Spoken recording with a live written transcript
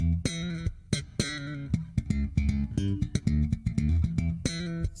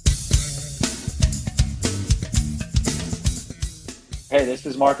Hey, this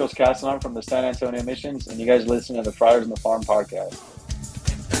is Marcos Castanon from the San Antonio Missions, and you guys listen to the Friars on the Farm podcast.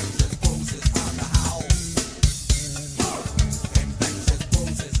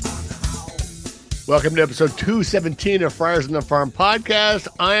 Welcome to episode 217 of Friars on the Farm podcast.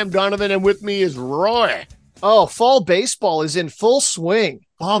 I am Donavan, and with me is Roy. Oh, fall baseball is in full swing.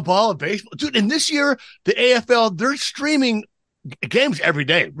 Ball, baseball. Dude, and this year, the AFL, they're streaming games every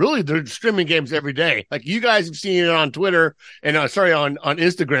day. Really, they're streaming games every day. Like, you guys have seen it on Twitter and, on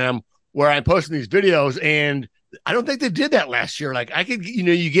Instagram, where I'm posting these videos, and I don't think they did that last year. Like, I could,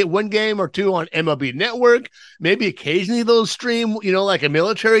 you get one game or two on MLB Network. Maybe occasionally they'll stream, like a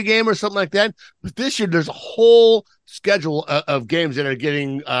military game or something like that. But this year, there's a whole schedule of games that are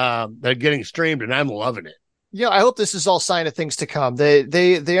getting streamed, and I'm loving it. Yeah, I hope this is all sign of things to come.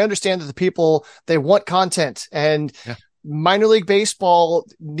 They understand that the people, they want content, and minor league baseball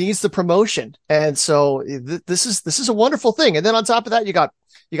needs the promotion. And so this is a wonderful thing. And then on top of that, you got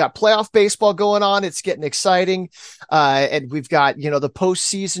playoff baseball going on. It's getting exciting. And we've got, the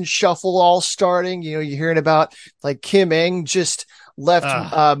postseason shuffle all starting. You're hearing about like Kim Ng just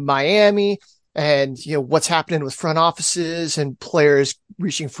left Miami, and, what's happening with front offices and players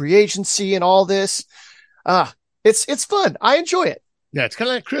reaching free agency and all this. It's fun. I enjoy it. Yeah, it's kind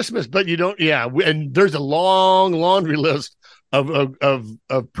of like Christmas, but you don't. Yeah, and there's a long laundry list of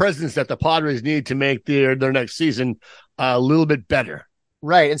presidents that the Padres need to make their next season a little bit better.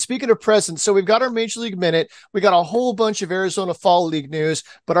 Right. And speaking of presents, so we've got our Major League Minute. We got a whole bunch of Arizona Fall League news,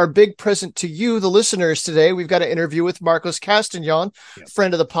 but our big present to you, the listeners, today, we've got an interview with Marcos Castanon,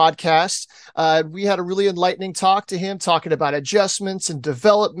 friend of the podcast. We had a really enlightening talk to him, talking about adjustments and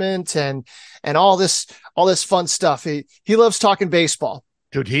development and all this fun stuff. He loves talking baseball.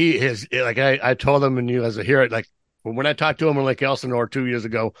 Dude, he is, like I told him, and you guys will hear it, like, when I talked to him in Lake Elsinore 2 years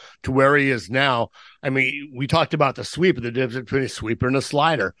ago to where he is now, I mean, we talked about the sweep, the difference between a sweeper and a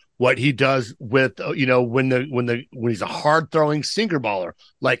slider, what he does with, when he's a hard throwing sinker baller,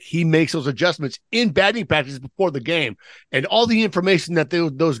 like he makes those adjustments in batting practice before the game, and all the information that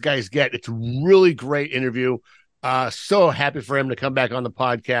those guys get. It's a really great interview. So happy for him to come back on the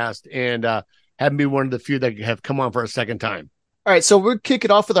podcast and have him be one of the few that have come on for a second time. All right, so we're kicking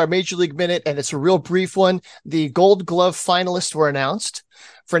off with our Major League Minute, and it's a real brief one. The Gold Glove finalists were announced.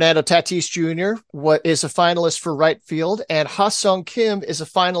 Fernando Tatis Jr. is a finalist for right field, and Ha-Seong Kim is a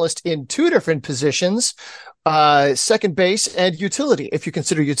finalist in two different positions, second base and utility, if you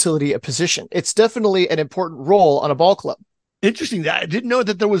consider utility a position. It's definitely an important role on a ball club. Interesting. I didn't know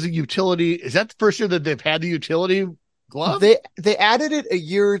that there was a utility. Is that the first year that they've had the utility glove? They added it a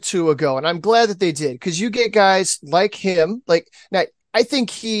year or two ago, and I'm glad that they did, because you get guys like him. Now, I think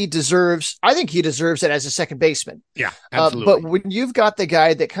he deserves it as a second baseman. Yeah, absolutely. But when you've got the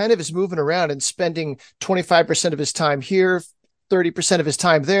guy that kind of is moving around and spending 25% of his time here, 30% of his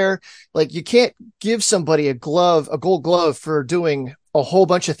time there, like, you can't give somebody a gold glove for doing a whole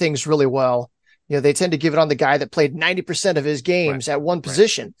bunch of things really well. They tend to give it on the guy that played 90% of his games at one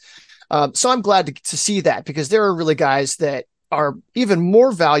position. So I'm glad to see that, because there are really guys that are even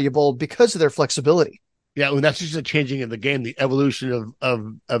more valuable because of their flexibility. Yeah, and that's just a changing of the game. The evolution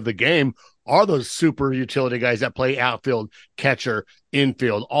of the game are those super utility guys that play outfield, catcher,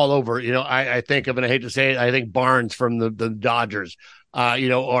 infield, all over. I think of, and I hate to say it, I think Barnes from the Dodgers,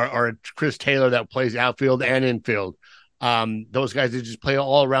 or Chris Taylor that plays outfield and infield. Those guys that just play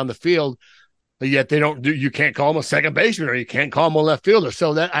all around the field. But yet they don't do. You can't call him a second baseman, or you can't call him a left fielder.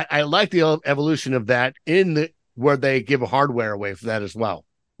 So that I like the evolution of that where they give hardware away for that as well.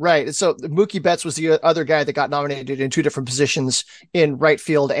 Right. So Mookie Betts was the other guy that got nominated in two different positions in right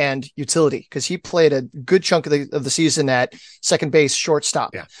field and utility, because he played a good chunk of the season at second base,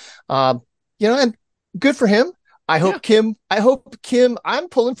 shortstop. Yeah. And good for him. I hope Kim, I'm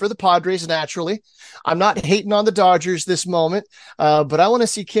pulling for the Padres naturally. I'm not hating on the Dodgers this moment, but I want to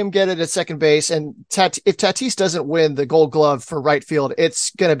see Kim get it at second base. And if Tatis doesn't win the Gold Glove for right field,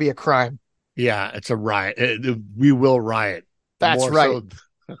 it's going to be a crime. Yeah, it's a riot. We will riot. That's right.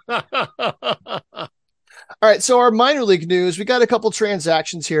 All right. So our minor league news, we got a couple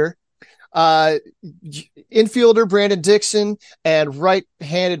transactions here. Infielder Brandon Dixon and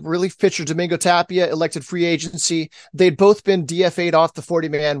right-handed relief pitcher Domingo Tapia elected free agency. They'd both been DFA'd off the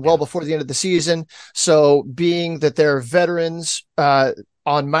 40-man well before the end of the season. So being that they're veterans on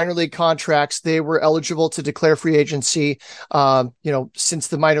minor league contracts, they were eligible to declare free agency, since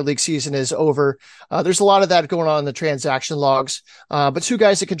the minor league season is over. There's a lot of that going on in the transaction logs, but two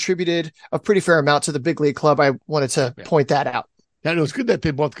guys that contributed a pretty fair amount to the big league club. I wanted to point that out. Yeah, no, it's good that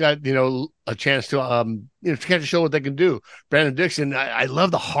they both got, a chance to, to kind of show what they can do. Brandon Dixon, I love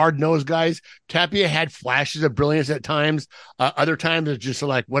the hard-nosed guys. Tapia had flashes of brilliance at times. Other times it's just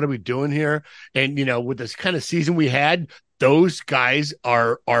like, what are we doing here? And, with this kind of season we had, those guys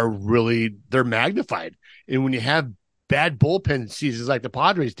are really, they're magnified. And when you have bad bullpen seasons like the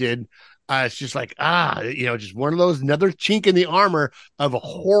Padres did, it's just like, just one of those, another chink in the armor of a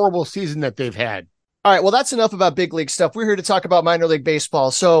horrible season that they've had. All right, well, that's enough about big league stuff. We're here to talk about minor league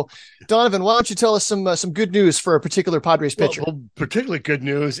baseball. So, Donavan, why don't you tell us some good news for a particular Padres pitcher? Well, particularly good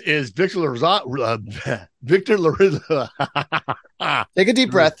news is Victor Lozada. Victor Lozada. Take a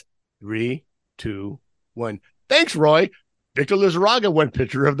deep breath. 3, 2, 1. Thanks, Roy. Victor Lozada won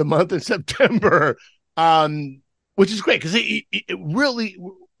Pitcher of the Month in September, which is great because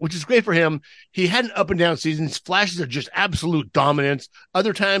which is great for him. He had an up and down season. His flashes of just absolute dominance.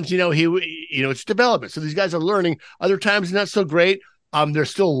 Other times, it's development. So these guys are learning. Other times, not so great. There's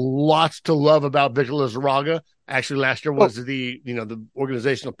still lots to love about Victor Lizarraga. Actually, last year was the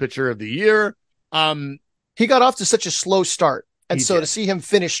organizational pitcher of the year. He got off to such a slow start. And so to see him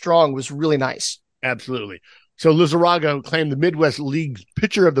finish strong was really nice. Absolutely. So Lizarraga claimed the Midwest League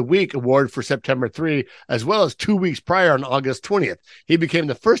Pitcher of the Week award for September 3, as well as 2 weeks prior on August 20th. He became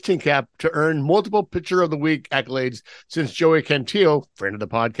the first team cap to earn multiple Pitcher of the Week accolades since Joey Cantillo, friend of the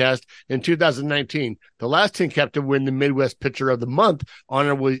podcast, in 2019. The last team cap to win the Midwest Pitcher of the Month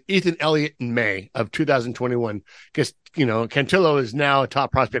honor was Ethan Elliott in May of 2021. Because, Cantillo is now a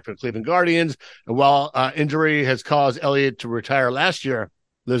top prospect for the Cleveland Guardians. And while injury has caused Elliott to retire last year,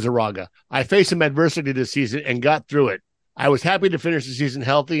 Lizarraga, I faced some adversity this season and got through it. I was happy to finish the season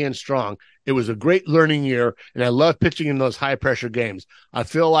healthy and strong. It was a great learning year, and I love pitching in those high-pressure games. I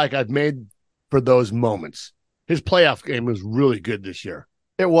feel like I've made for those moments. His playoff game was really good this year.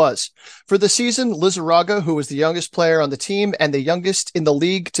 It was. For the season, Lizarraga, who was the youngest player on the team and the youngest in the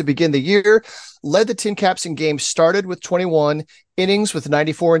league to begin the year, led the Tin Caps in games started with 21, innings with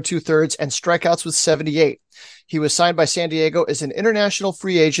 94 and 2/3, and strikeouts with 78. He was signed by San Diego as an international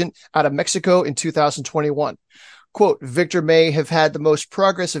free agent out of Mexico in 2021. Quote, Victor may have had the most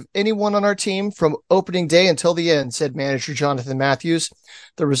progress of anyone on our team from opening day until the end, said manager Jonathan Matthews.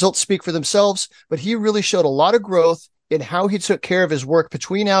 The results speak for themselves, but he really showed a lot of growth in how he took care of his work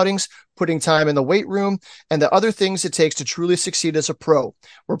between outings, putting time in the weight room, and the other things it takes to truly succeed as a pro.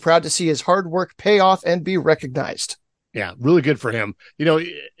 We're proud to see his hard work pay off and be recognized. Yeah, really good for him.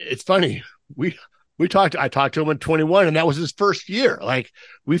 It's funny. I talked to him at 21, and that was his first year. Like,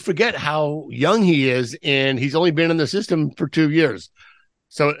 we forget how young he is, and he's only been in the system for 2 years.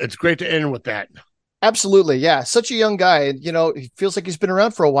 So it's great to end with that. Absolutely. Yeah. Such a young guy. He feels like he's been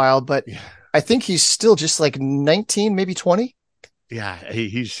around for a while, but I think he's still just like 19, maybe 20. Yeah,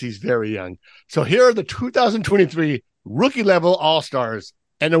 he's very young. So here are the 2023 rookie level All-Stars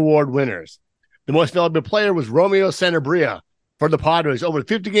and award winners. The most valuable player was Romeo Sanabria for the Padres. Over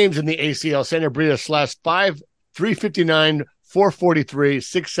 50 games in the ACL, Sanabria slashed 359, 443,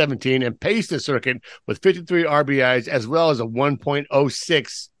 617, and paced the circuit with 53 RBIs as well as a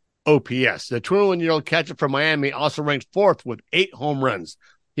 1.06 OPS. The 21-year-old catcher from Miami also ranked fourth with 8 home runs.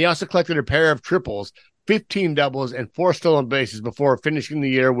 He also collected a pair of triples, 15 doubles, and 4 stolen bases before finishing the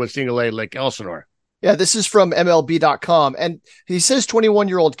year with single A Lake Elsinore. Yeah, this is from MLB.com. And he says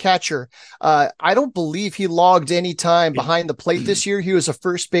 21-year-old catcher. I don't believe he logged any time behind the plate this year. He was a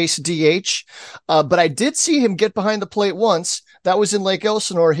first base DH. But I did see him get behind the plate once. That was in Lake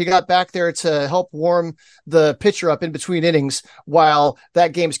Elsinore. He got back there to help warm the pitcher up in between innings while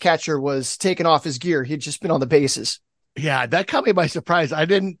that game's catcher was taking off his gear. He'd just been on the bases. Yeah, that caught me by surprise.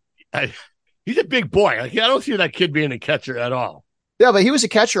 He's a big boy. Like, I don't see that kid being a catcher at all. Yeah, but he was a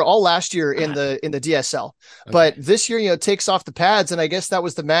catcher all last year in the DSL. Okay. But this year, takes off the pads, and I guess that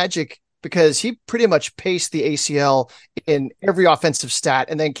was the magic because he pretty much paced the ACL in every offensive stat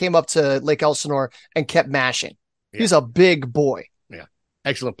and then came up to Lake Elsinore and kept mashing. Yeah. He's a big boy. Yeah.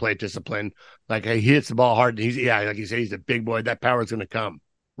 Excellent plate discipline. Like, he hits the ball hard. Like you say, he's a big boy. That power is going to come.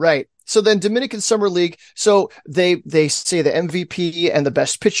 Right. So then Dominican Summer League. So they say the MVP and the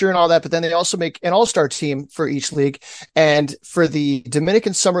best pitcher and all that, but then they also make an all-star team for each league. And for the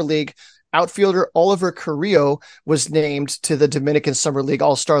Dominican Summer League, outfielder Oliver Carrillo was named to the Dominican Summer League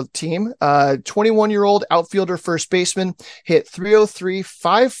all-star team. 21-year-old outfielder first baseman hit 303,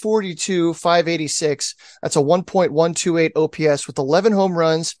 542, 586. That's a 1.128 OPS with 11 home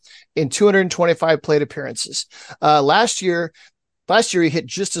runs in 225 plate appearances. Last year, he hit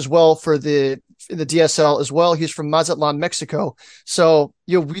just as well in the DSL as well. He's from Mazatlan, Mexico. So,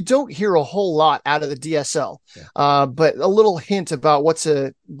 we don't hear a whole lot out of the DSL, but a little hint about what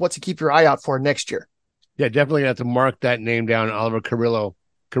to keep your eye out for next year. Yeah, definitely have to mark that name down, Oliver Carrillo,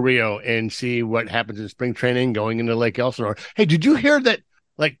 and see what happens in spring training going into Lake Elsinore. Hey, did you hear that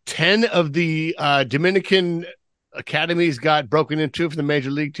like 10 of the Dominican academies got broken into for the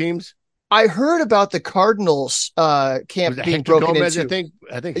major league teams? I heard about the Cardinals camp being Hector broken Gomez, into.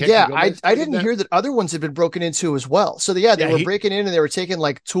 I think Hector Yeah, Gomez I didn't hear that other ones had been broken into as well. So yeah, they were breaking in and they were taking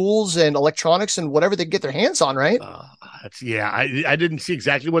like tools and electronics and whatever they could get their hands on, right? I didn't see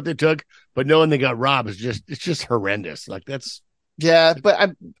exactly what they took, but knowing they got robbed is just horrendous. Like that's yeah,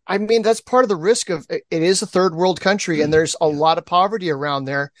 but I mean that's part of the risk of it is a third world country and there's a lot of poverty around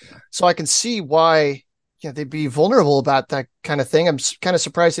there. So I can see why they'd be vulnerable about that kind of thing. I'm kind of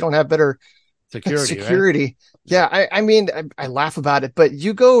surprised they don't have better security. Right? Yeah, I mean, I laugh about it, but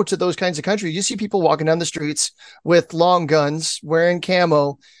you go to those kinds of countries, you see people walking down the streets with long guns, wearing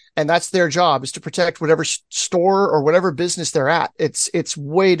camo, and that's their job is to protect whatever store or whatever business they're at. It's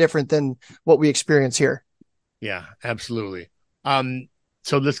way different than what we experience here. Yeah, absolutely.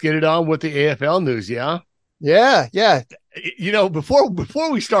 So let's get it on with the AFL news. Yeah.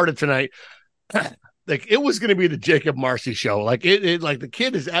 Before we started tonight, like it was going to be the Jakob Marsee show. Like it like the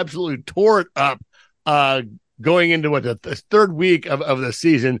kid is absolutely tore it up going into the third week of the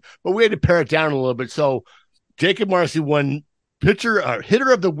season, but we had to pare it down a little bit. So Jakob Marsee won hitter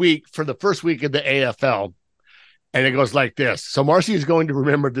of the week for the first week of the AFL. And it goes like this. So Marsee is going to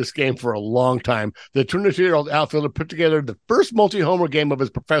remember this game for a long time. The 22-year-old outfielder put together the first multi-homer game of his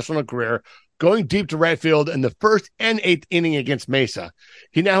professional career, going deep to right field in the first and eighth inning against Mesa.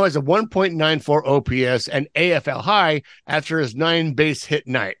 He now has a 1.94 OPS and AFL high after his 9-base hit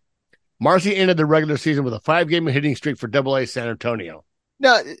night. Marsee ended the regular season with a 5-game hitting streak for AA San Antonio.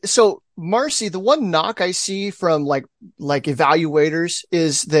 Now, so Marsee, the one knock I see from like evaluators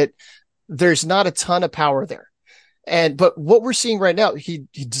is that there's not a ton of power there. But what we're seeing right now, he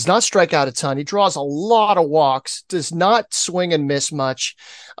does not strike out a ton. He draws a lot of walks, does not swing and miss much.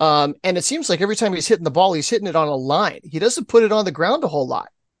 And it seems like every time he's hitting the ball, he's hitting it on a line. He doesn't put it on the ground a whole lot.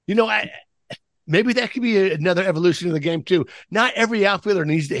 Maybe that could be another evolution of the game too. Not every outfielder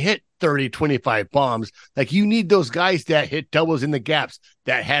needs to hit 30, 25 bombs. Like you need those guys that hit doubles in the gaps,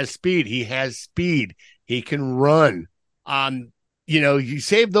 that has speed. He has speed. He can run. You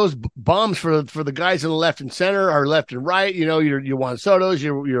save those bombs for the guys in the left and center or left and right. Your Juan Soto's,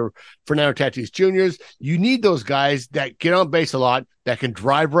 your Fernando Tatis Juniors. You need those guys that get on base a lot, that can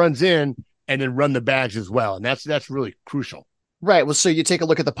drive runs in and then run the bags as well. And that's really crucial. Right. Well, so you take a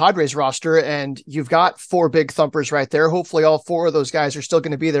look at the Padres roster and you've got 4 big thumpers right there. Hopefully all 4 of those guys are still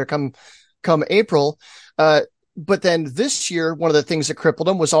going to be there come April. But then this year, one of the things that crippled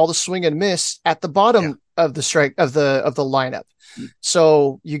them was all the swing and miss at the bottom of the strike of the lineup.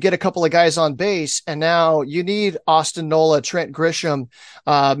 So you get a couple of guys on base and now you need Austin Nola, Trent Grisham,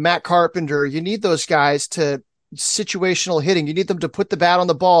 Matt Carpenter. You need those guys to situational hitting. You need them to put the bat on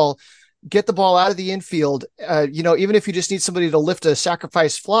the ball, get the ball out of the infield. Even if you just need somebody to lift a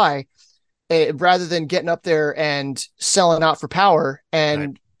sacrifice fly, rather than getting up there and selling out for power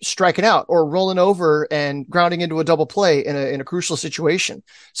and striking out or rolling over and grounding into a double play in a crucial situation.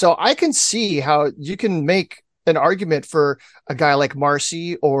 So I can see how you can make an argument for a guy like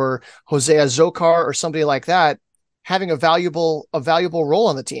Marsee or Jose Azocar or somebody like that having a valuable role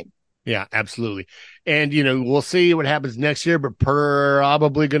on the team. Yeah, absolutely. And, we'll see what happens next year, but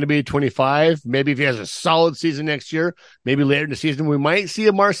probably going to be 25. Maybe if he has a solid season next year, maybe later in the season, we might see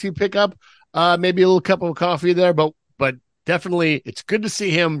a Marsee pick up, maybe a little cup of coffee there, but definitely it's good to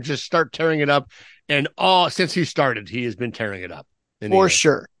see him just start tearing it up. And since he started, he has been tearing it up. For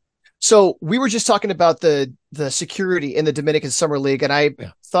sure. So we were just talking about the security in the Dominican Summer League, and I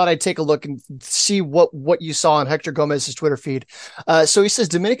thought I'd take a look and see what you saw on Hector Gomez's Twitter feed. So he says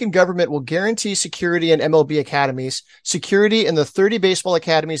Dominican government will guarantee security in MLB academies. Security in the 30 baseball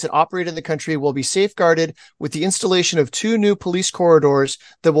academies that operate in the country will be safeguarded with the installation of 2 new police corridors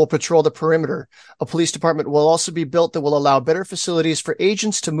that will patrol the perimeter. A police department will also be built that will allow better facilities for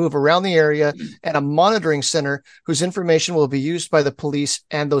agents to move around the area and a monitoring center whose information will be used by the police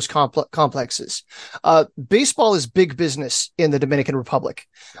and those complexes. Baseball is big business in the Dominican Republic.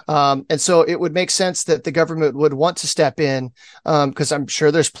 And so it would make sense that the government would want to step in because I'm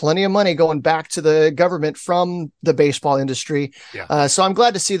sure there's plenty of money going back to the government from the baseball industry. Yeah. So I'm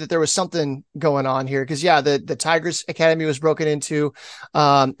glad to see that there was something going on here because, the Tigers Academy was broken into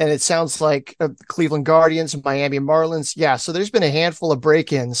and it sounds like Cleveland Guardians and Miami Marlins. Yeah. So there's been a handful of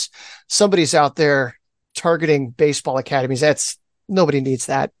break-ins. Somebody's out there targeting baseball academies. Nobody needs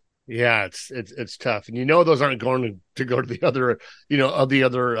that. Yeah, it's tough, and those aren't going to go to the other,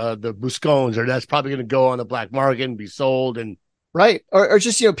 the Buscones, or that's probably going to go on the black market and be sold, and right, or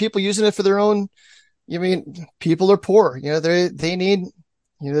just people using it for their own You mean people are poor? They need.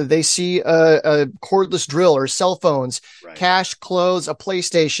 They see a cordless drill or cell phones, Right. cash, clothes, a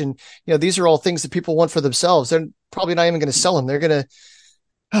PlayStation. These are all things that people want for themselves. They're probably not even going to sell them. They're going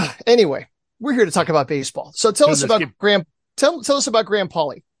to. Anyway, we're here to talk about baseball. So tell us about Graham. Tell us about Graham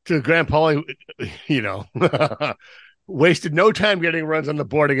Pauly. To Graham Pauly, wasted no time getting runs on the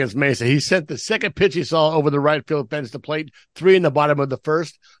board against Mesa. He sent the second pitch he saw over the right field fence to plate, 3 in the bottom of the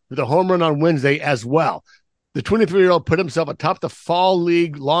first, with a home run on Wednesday as well. The 23-year-old put himself atop the fall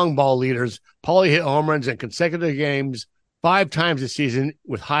league long ball leaders. Pauly hit home runs in consecutive games 5 times this season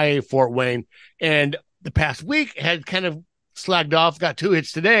with High A Fort Wayne. And the past week had kind of slacked off, got 2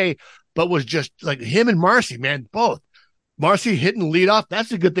 hits today, but was just like him and Marsee, man, both. Marsee hitting leadoff. That's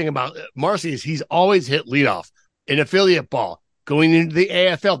the good thing about Marsee is he's always hit leadoff in affiliate ball. Going into the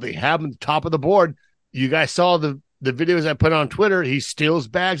AFL, they have him at the top of the board. You guys saw the videos I put on Twitter. He steals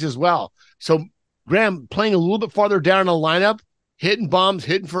bags as well. So Graham playing a little bit farther down in the lineup, hitting bombs,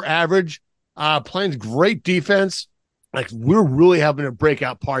 hitting for average, playing great defense. Like, we're really having a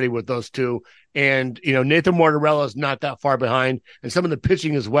breakout party with those two. And, Nathan Mortarella is not that far behind. And some of the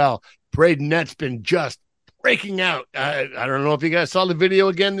pitching as well. Braden Nett's been just breaking out. I don't know if you guys saw the video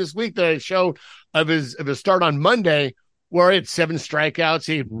again this week that I showed of his start on Monday, where he had 7 strikeouts.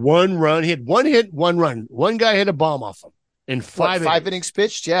 He had 1 run. He had 1 hit, 1 run. One guy hit a bomb off him. In 5 innings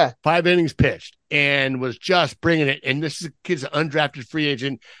pitched, yeah. 5 innings pitched, and was just bringing it. And this kid's an undrafted free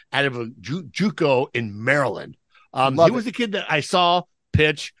agent out of a JUCO in Maryland. He was the kid that I saw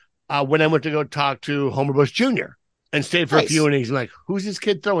pitch when I went to go talk to Homer Bush Jr. and stayed for a few innings. I'm like, who's this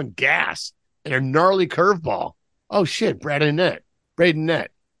kid throwing gas and a gnarly curveball? Oh, shit, Braden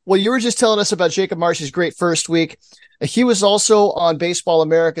Nett. Well, you were just telling us about Jakob Marsee's great first week. He was also on Baseball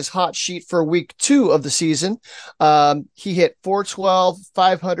America's hot sheet for week 2 of the season. He hit 412,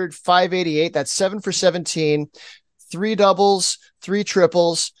 500, 588. That's 7 for 17, 3 doubles, 3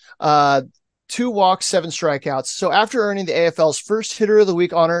 triples, 2 walks, 7 strikeouts. So after earning the AFL's first hitter of the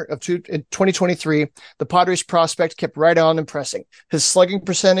week honor in 2023, the Padres prospect kept right on impressing. His slugging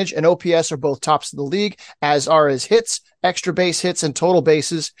percentage and OPS are both tops of the league, as are his hits, extra base hits, and total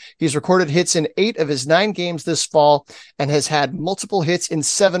bases. He's recorded hits in 8 of his 9 games this fall and has had multiple hits in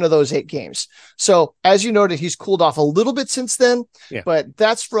 7 of those 8 games. So as you noted, he's cooled off a little bit since then, but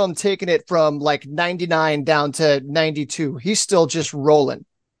that's from taking it from like 99 down to 92. He's still just rolling.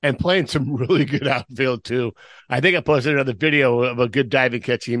 And playing some really good outfield, too. I think I posted another video of a good diving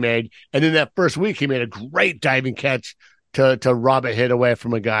catch he made. And then that first week, he made a great diving catch to rob a hit away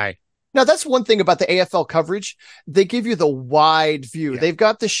from a guy. Now, that's one thing about the AFL coverage. They give you the wide view. They've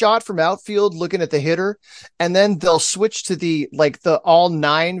got the shot from outfield looking at the hitter, and then they'll switch to the all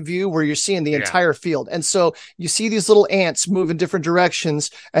 9 view where you're seeing the entire field. And so you see these little ants move in different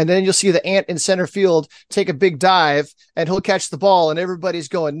directions, and then you'll see the ant in center field take a big dive, and he'll catch the ball, and everybody's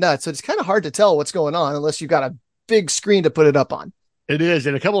going nuts. So it's kind of hard to tell what's going on unless you've got a big screen to put it up on. It is,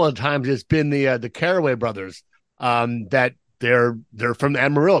 and a couple of times it's been the Caraway brothers that they're from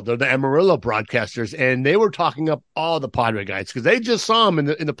Amarillo. They're the Amarillo broadcasters, and they were talking up all the Padre guys because they just saw them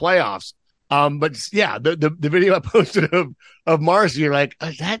in the playoffs. But yeah, the video I posted of Marsee, you're like,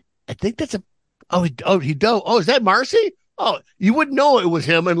 is that? I think that's a. Is that Marsee? Oh, you wouldn't know it was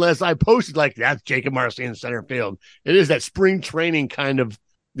him unless I posted like that's Jakob Marsee in center field. It is that spring training kind of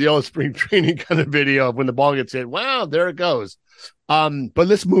video of when the ball gets hit. Wow, there it goes. But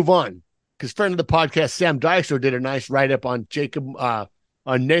let's move on. Because friend of the podcast, Sam Dykstra, did a nice write-up on Nathan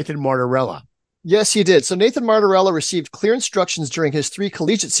Mortarella. Yes, he did. So Nathan Mortarella received clear instructions during his 3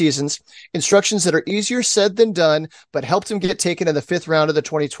 collegiate seasons, instructions that are easier said than done, but helped him get taken in the 5th round of the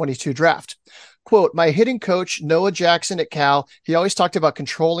 2022 draft. Quote, my hitting coach, Noah Jackson at Cal, he always talked about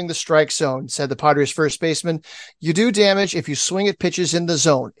controlling the strike zone, said the Padres first baseman. You do damage if you swing at pitches in the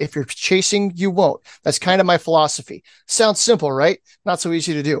zone. If you're chasing, you won't. That's kind of my philosophy. Sounds simple, right? Not so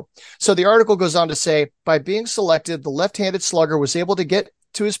easy to do. So the article goes on to say, by being selected, the left-handed slugger was able to get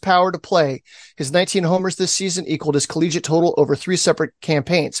to his power to play. His 19 homers this season equaled his collegiate total over 3 separate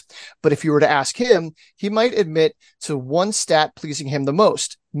campaigns. But if you were to ask him, he might admit to one stat pleasing him the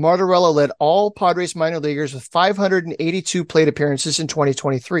most. Mortarella led all Padres minor leaguers with 582 plate appearances in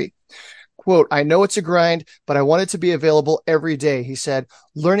 2023. Quote, I know it's a grind, but I wanted to be available every day, he said.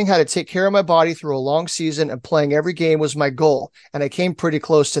 Learning how to take care of my body through a long season and playing every game was my goal, and I came pretty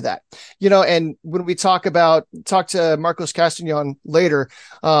close to that. And when we talk to Marcos Castanon later,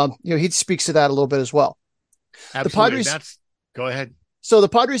 he speaks to that a little bit as well. Absolutely. Go ahead. So the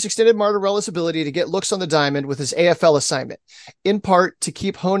Padres extended Martirella's ability to get looks on the diamond with his AFL assignment, in part to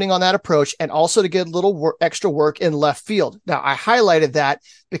keep honing on that approach and also to get a little extra work in left field. Now, I highlighted that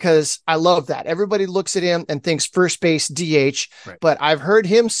because I love that. Everybody looks at him and thinks first base DH, right. But I've heard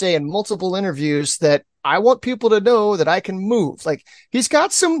him say in multiple interviews that I want people to know that I can move. Like he's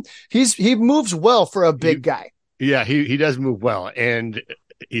got he moves well for a big guy. Yeah, he does move well. And,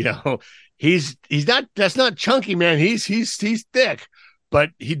 that's not chunky, man. He's thick.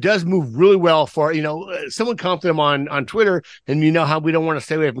 But he does move really well for, someone commented him on Twitter, and you know how we don't want to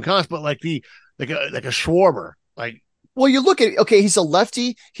stay away from comps, but like a Schwarber. Well, you look at, okay, he's a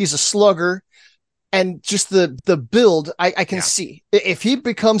lefty, he's a slugger, and just the build, I can see. If he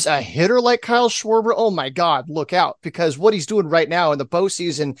becomes a hitter like Kyle Schwarber, oh my God, look out, because what he's doing right now in the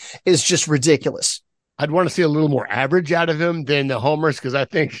postseason is just ridiculous. I'd want to see a little more average out of him than the homers, because I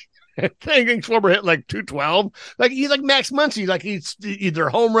think Schwarber hit like 212. Like he's like Max Muncy, like he's either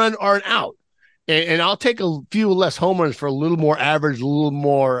a home run or an out. And I'll take a few less home runs for a little more average, a little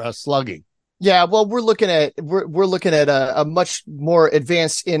more slugging. Yeah, well, we're looking at a much more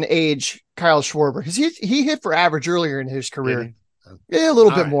advanced in age Kyle Schwarber, because he hit for average earlier in his career. Yeah, a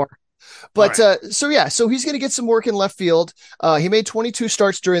little bit more. But so he's going to get some work in left field. He made 22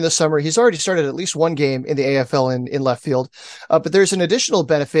 starts during the summer. He's already started at least one game in the AFL in left field. But there's an additional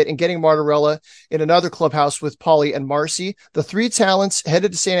benefit in getting Martirella in another clubhouse with Paulie and Marsee. The three talents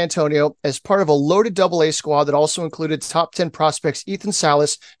headed to San Antonio as part of a loaded AA squad that also included top 10 prospects Ethan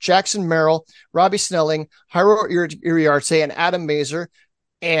Salas, Jackson Merrill, Robbie Snelling, Jairo Iriarte, and Adam Mazur,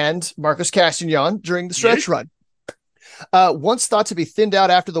 and Marcos Castanon during the stretch run. Once thought to be thinned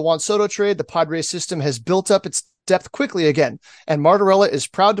out after the Juan Soto trade, the Padres system has built up its depth quickly again, and Martirella is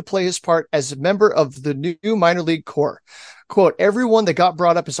proud to play his part as a member of the new minor league core. Quote, everyone that got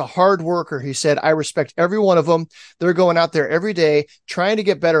brought up is a hard worker, he said. I respect every one of them. They're going out there every day trying to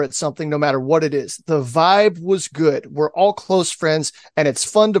get better at something, no matter what it is. The vibe was good. We're all close friends, and it's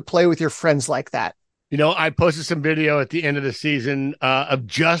fun to play with your friends like that. I posted some video at the end of the season of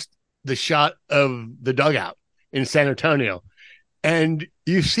just the shot of the dugout in San Antonio, and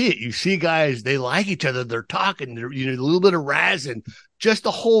you see it. You see guys, they like each other. They're talking. They're a little bit of razzing. Just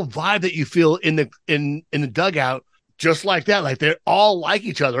the whole vibe that you feel in the dugout, just like that. Like they all like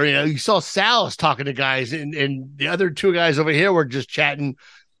each other. You saw Salas talking to guys, and the other two guys over here were just chatting,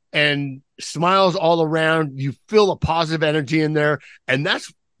 and smiles all around. You feel a positive energy in there, and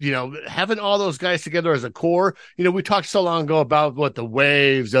that's having all those guys together as a core. We talked so long ago about what the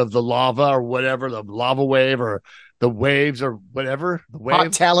waves of the lava or whatever, the lava wave or the waves or whatever. The wave.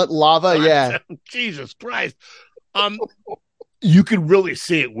 Hot talent lava, yeah. Jesus Christ. You can really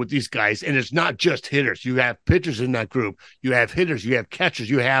see it with these guys, and it's not just hitters. You have pitchers in that group. You have hitters. You have catchers.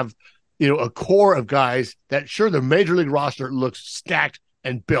 You have, a core of guys that, sure, the major league roster looks stacked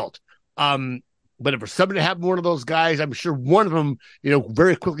and built. But if for somebody to have one of those guys, I'm sure one of them,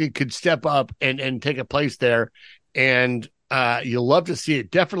 very quickly could step up and take a place there. And you'll love to see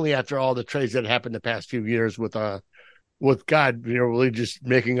it. Definitely after all the trades that happened the past few years with God, really just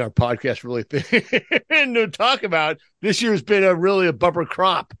making our podcast really thin to talk about. This year's been a bumper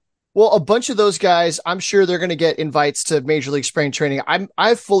crop. Well, a bunch of those guys, I'm sure they're going to get invites to Major League Spring Training.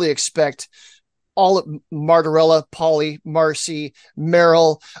 I fully expect all of Martirella, Paulie, Marsee,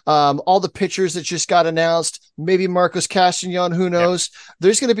 Merrill, all the pitchers that just got announced, maybe Marcos Castanon, who knows? Yep.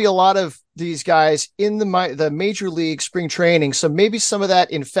 There's going to be a lot of these guys in the Major League Spring Training, so maybe some of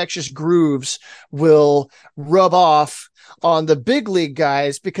that infectious grooves will rub off on the big league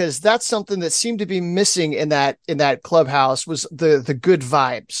guys, because that's something that seemed to be missing in that clubhouse, was the good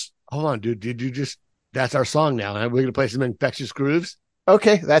vibes. Hold on, dude. Did you just? That's our song now. We're going to play some infectious grooves.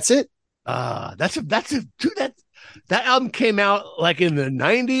 Okay, that's it. That album came out like in the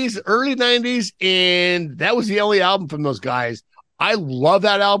 90s, early 90s, and that was the only album from those guys. I love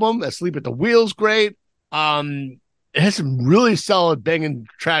that album. Sleep at the Wheel's great. It has some really solid banging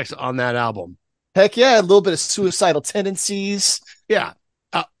tracks on that album. Heck yeah, a little bit of Suicidal Tendencies. Yeah.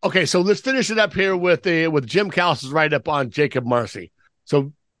 Okay, so let's finish it up here with Jim Callis' write-up on Jakob Marsee.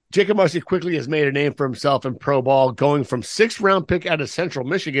 So Jakob Marsee quickly has made a name for himself in pro ball, going from 6th-round pick out of Central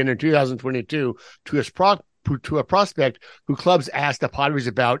Michigan in 2022 to a prospect who clubs asked the Padres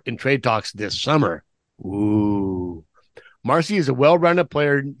about in trade talks this summer. Ooh. Marsee is a well-rounded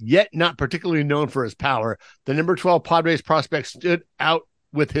player, yet not particularly known for his power. The number 12 Padres prospect stood out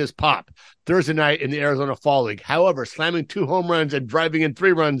with his pop Thursday night in the Arizona Fall League. However, slamming 2 home runs and driving in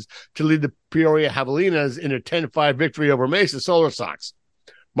 3 runs to lead the Peoria Javelinas in a 10-5 victory over Mesa Solar Sox.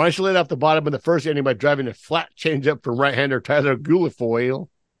 Marsee led off the bottom of the first inning by driving a flat changeup from right-hander Tyler Guilfoyle.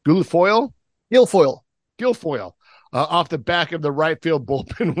 off the back of the right field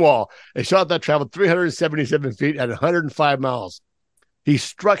bullpen wall, a shot that traveled 377 feet at 105 miles. He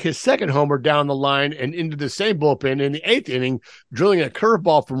struck his second homer down the line and into the same bullpen in the 8th inning, drilling a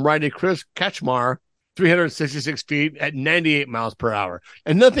curveball from righty Chris Kachmar, 366 feet at 98 miles per hour.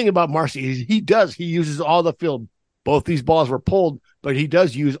 And nothing about Marsee, he uses all the field. Both these balls were pulled, but he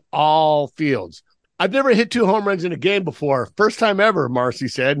does use all fields. I've never hit 2 home runs in a game before. First time ever, Marsee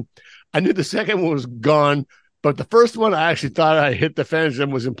said. I knew the second one was gone, but the first one I actually thought I hit the fence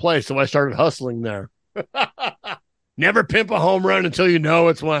and was in place, so I started hustling there. Never pimp a home run until you know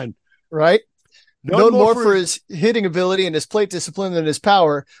it's one. Right? Known more for his hitting ability and his plate discipline than his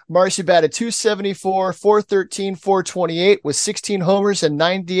power, Marsee batted .274, .413, .428 with 16 homers and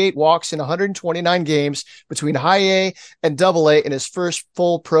 98 walks in 129 games between high A and double A in his first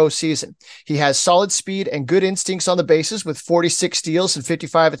full pro season. He has solid speed and good instincts on the bases with 46 steals and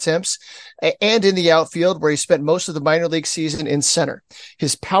 55 attempts, and in the outfield where he spent most of the minor league season in center.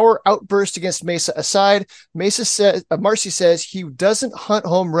 His power outburst against Mesa aside, Marsee says he doesn't hunt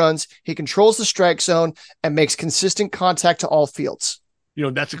home runs. He controls the strike zone and makes consistent contact to all fields.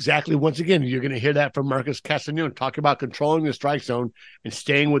 That's exactly, once again, you're going to hear that from Marcos Castanon, talk about controlling the strike zone and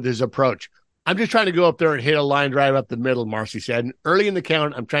staying with his approach. I'm just trying to go up there and hit a line drive up the middle, Marsee said. And early in the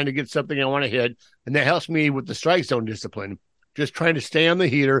count, I'm trying to get something I want to hit, and that helps me with the strike zone discipline. Just trying to stay on the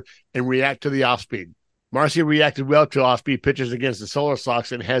heater and react to the off-speed. Marsee reacted well to off-speed pitches against the Solar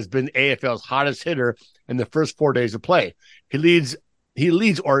Sox and has been AFL's hottest hitter in the first 4 days of play. He leads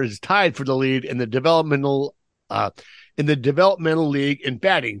or is tied for the lead in the developmental league in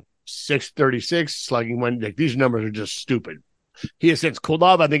batting, .636, slugging one. These numbers are just stupid. He has since cooled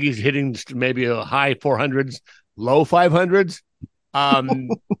off. I think he's hitting maybe a high 400s, low 500s.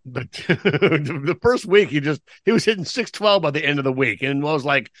 But the first week he was hitting .612 by the end of the week, and it was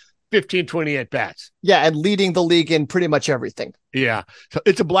like 15, 20 at bats. Yeah, and leading the league in pretty much everything. Yeah. So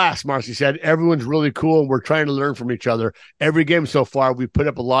it's a blast, Marsee said. Everyone's really cool, and we're trying to learn from each other. Every game so far, we've put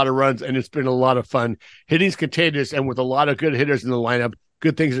up a lot of runs, and it's been a lot of fun. Hitting's contagious, and with a lot of good hitters in the lineup,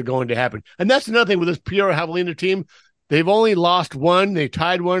 good things are going to happen. And that's another thing with this Piero Javelina team. They've only lost one, they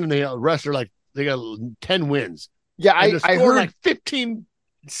tied one, and the rest are they got 10 wins. Yeah, I heard like 15,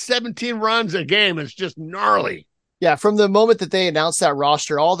 17 runs a game. It's just gnarly. Yeah, from the moment that they announced that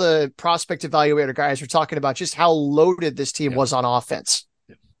roster, all the prospect evaluator guys were talking about just how loaded this team was on offense.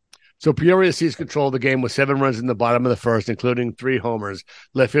 Yeah. So Peoria seized control of the game with 7 runs in the bottom of the first, including 3 homers.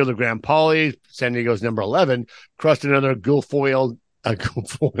 Left fielder Graham Pauley, San Diego's number 11, crushed another Guilfoyle,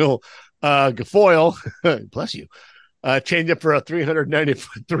 bless you, changed up for a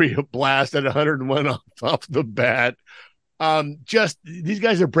 393 blast at 101 off the bat. Just these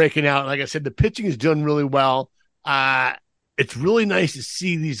guys are breaking out. Like I said, the pitching is doing really well. It's really nice to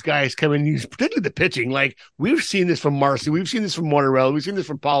see these guys come in, particularly the pitching. Like, we've seen this from Marsee, we've seen this from Mortarell, we've seen this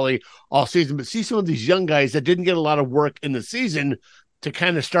from Pauly all season, but see some of these young guys that didn't get a lot of work in the season to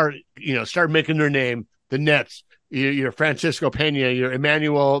kind of start making their name. The Nets, your Francisco Pena, your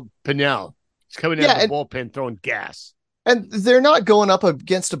Emmanuel Pinel. It's coming out of the bullpen throwing gas. And they're not going up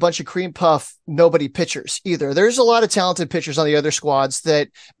against a bunch of cream puff nobody pitchers either. There's a lot of talented pitchers on the other squads that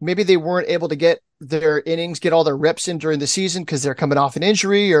maybe they weren't able to get their innings, get all their reps in during the season because they're coming off an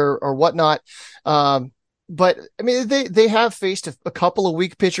injury or whatnot. But I mean, they have faced a couple of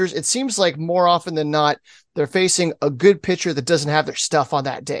weak pitchers. It seems like more often than not, they're facing a good pitcher that doesn't have their stuff on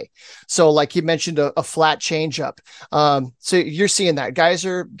that day. So like you mentioned, a flat changeup. So you're seeing that guys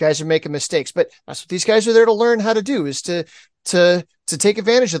are making mistakes, but that's what these guys are there to learn how to do, is to take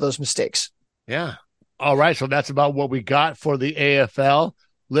advantage of those mistakes. Yeah. All right. So that's about what we got for the AFL.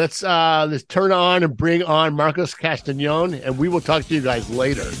 Let's turn on and bring on Marcos Castanon, and we will talk to you guys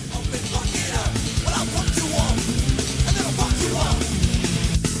later.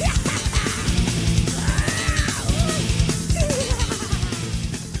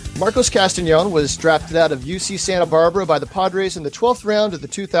 Marcos Castanon was drafted out of UC Santa Barbara by the Padres in the 12th round of the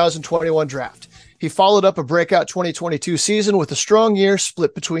 2021 draft. He followed up a breakout 2022 season with a strong year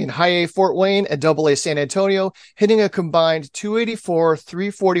split between High A Fort Wayne and Double A San Antonio, hitting a combined 284,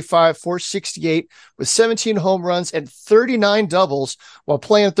 345, 468 with 17 home runs and 39 doubles while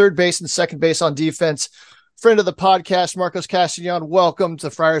playing third base and second base on defense. Friend of the podcast, Marcos Castanon, welcome to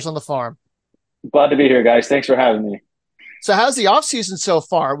Friars on the Farm. Glad to be here, guys. Thanks for having me. So how's the offseason so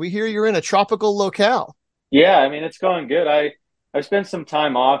far? We hear you're in a tropical locale. Yeah, I mean, it's going good. I spent some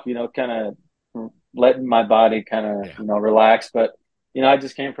time off, kind of letting my body kind of, relax. But, I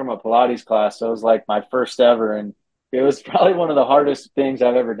just came from a Pilates class, so it was like my first ever. And it was probably one of the hardest things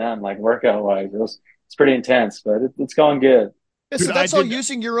I've ever done, like workout-wise. It's pretty intense, but it's going good. Dude, So that's all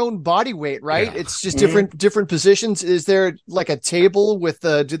using your own body weight, right? Yeah. It's just different positions. Is there like a table with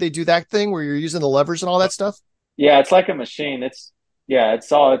do they do that thing where you're using the levers and all that stuff? Yeah, it's like a machine. It's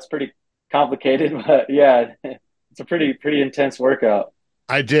pretty complicated, but yeah, it's a pretty intense workout.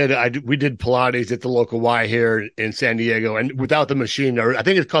 We did Pilates at the local Y here in San Diego, and without the machine, or I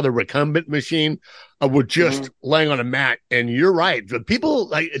think it's called a recumbent machine, we're just laying on a mat. And you're right. The people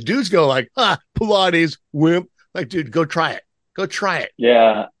like dudes go like, Pilates, wimp. Like, dude, go try it. Go try it.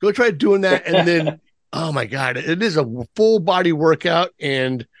 Yeah. Go try doing that. And then, oh my God, it is a full body workout.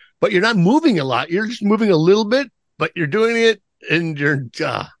 But you're not moving a lot. You're just moving a little bit, but you're doing it and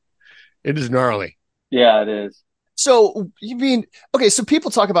it is gnarly. Yeah, it is. So you mean, okay, so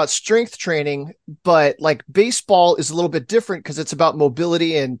people talk about strength training, but like baseball is a little bit different because it's about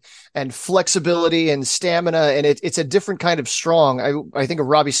mobility and flexibility and stamina, and it's a different kind of strong. I think of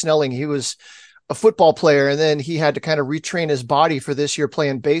Robbie Snelling. He was a football player, and then he had to kind of retrain his body for this year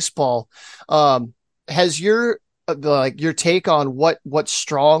playing baseball. Has your your take on what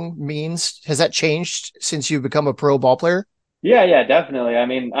strong means, has that changed since you've become a pro ball player? Yeah, definitely. I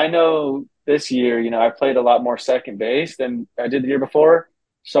mean, I know this year, I played a lot more second base than I did the year before.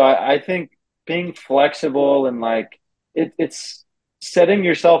 So I think being flexible and like it's setting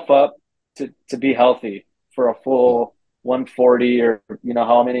yourself up to be healthy for a full 140 or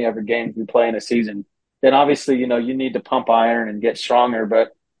how many ever games we play in a season. Then obviously, you need to pump iron and get stronger.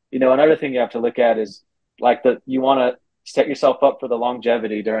 But another thing you have to look at is like you want to set yourself up for the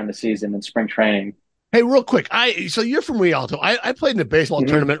longevity during the season and spring training. Hey, real quick, so you're from Rialto. I played in a baseball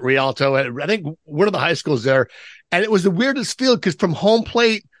tournament, Rialto, at I think one of the high schools there, and it was the weirdest field because from home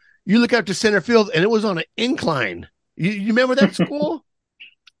plate, you look out to center field, and it was on an incline. You remember that school?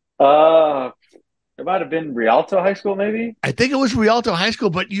 It might have been Rialto High School, maybe. I think it was Rialto High School,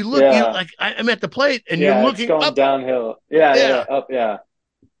 but you look, I'm at the plate, and you're looking it's going up, downhill. Yeah, up, yeah.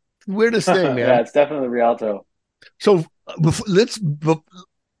 Weirdest thing, man. Yeah, it's definitely Rialto. So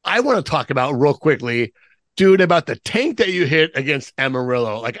I want to talk about real quickly, dude, about the tank that you hit against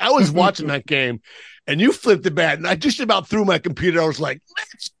Amarillo. Like I was watching that game and you flipped the bat and I just about threw my computer. I was like,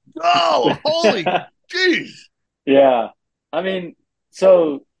 let's go. Holy jeez. Yeah. I mean,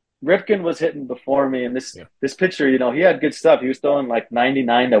 so Ripken was hitting before me and this pitcher, he had good stuff. He was throwing like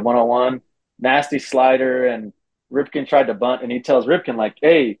 99 to 101, nasty slider, and Ripken tried to bunt and he tells Ripken like,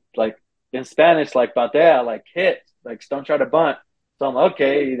 hey, like in Spanish, like batea, like hit, like don't try to bunt. So I'm like,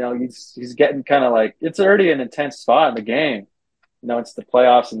 okay, he's getting kind of like, it's already an intense spot in the game. It's the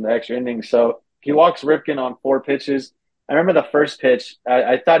playoffs and the extra innings. So he walks Ripken on 4 pitches. I remember the first pitch,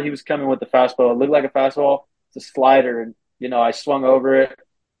 I thought he was coming with the fastball. It looked like a fastball. It's a slider. And, I swung over it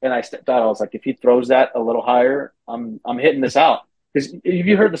and I stepped out. I was like, if he throws that a little higher, I'm hitting this out. Because if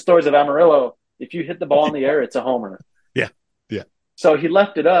you heard the stories of Amarillo, if you hit the ball in the air, it's a homer. Yeah. So he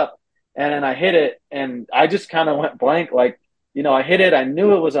left it up and then I hit it and I just kind of went blank. Like, I hit it. I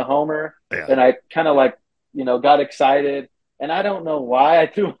knew it was a homer, and I kind of like, got excited. And I don't know why I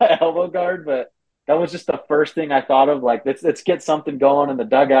threw my elbow guard, but that was just the first thing I thought of. Like, let's get something going in the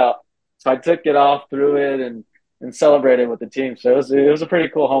dugout. So I took it off, threw it, and celebrated with the team. So it was a pretty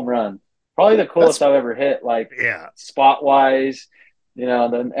cool home run. Probably the coolest I've ever hit. Like, spot wise,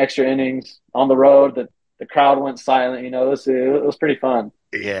 the extra innings on the road. The crowd went silent. It was pretty fun.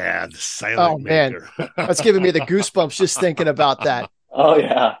 Yeah, the silent maker. Man, that's giving me the goosebumps just thinking about that. Oh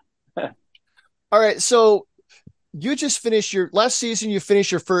yeah. All right, so you just finished your last season. You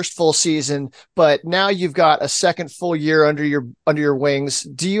finished your first full season, but now you've got a second full year under your wings.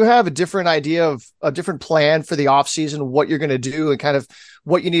 Do you have a different idea of a different plan for the off season, what you're going to do, and kind of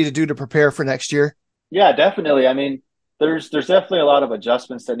what you need to do to prepare for next year? Yeah, definitely. I mean, there's definitely a lot of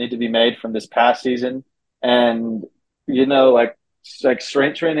adjustments that need to be made from this past season, and like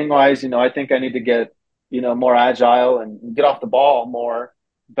strength training wise, I think I need to get, more agile and get off the ball more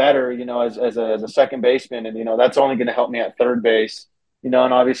better, as a second baseman. And, that's only going to help me at third base, and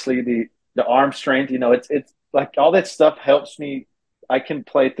obviously the arm strength, it's like all that stuff helps me. I can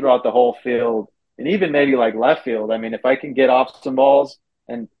play throughout the whole field and even maybe like left field. I mean, if I can get off some balls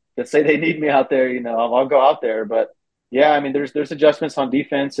and let's say they need me out there, I'll go out there. But yeah, I mean, there's adjustments on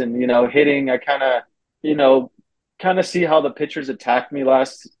defense and, hitting. I kind of see how the pitchers attacked me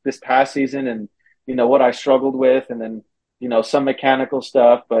this past season and what I struggled with, and then some mechanical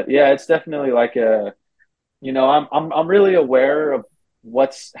stuff. But yeah, it's definitely like I'm really aware of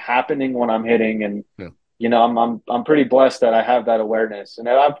what's happening when I'm hitting, and I'm pretty blessed that I have that awareness, and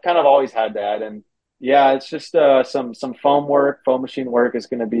I've kind of always had that. And yeah, it's just some foam machine work is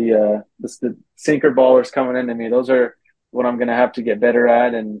going to be the sinker ballers coming into me. Those are what I'm going to have to get better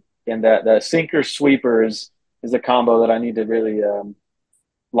at, and that the sinker sweeper is is a combo that I need to really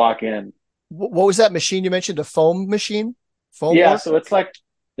lock in. What was that machine you mentioned? A foam machine? Foam Yeah, board? so it's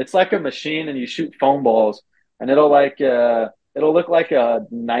like a machine, and you shoot foam balls, and it'll look like a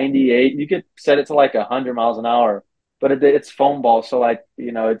 98. You could set it to like 100 miles an hour, but it's foam balls, so like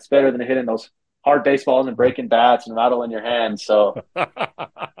it's better than hitting those hard baseballs and breaking bats and rattling your hands. So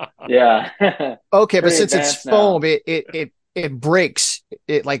yeah, Okay, but pretty since it's advanced now. foam, it breaks.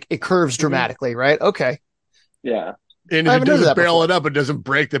 It curves Hmm. dramatically, right? Okay. Yeah. And I if he haven't heard of doesn't that barrel before. it up, it doesn't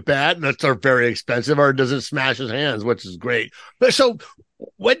break the bat. And that's very expensive, or it doesn't smash his hands, which is great. But so,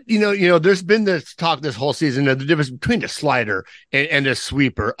 what there's been this talk this whole season of the difference between the slider and the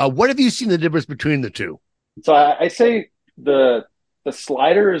sweeper. What have you seen the difference between the two? So I say the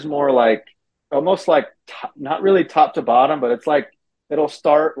slider is more like almost like not really top to bottom, but it's like it'll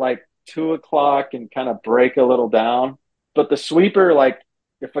start like 2 o'clock and kind of break a little down. But the sweeper, like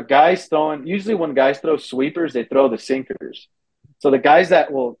if a guy's throwing, usually when guys throw sweepers, they throw the sinkers. So the guys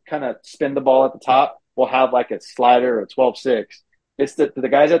that will kind of spin the ball at the top will have like a slider or a 12-6. It's the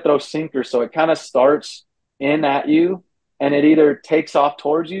guys that throw sinkers. So it kind of starts in at you and it either takes off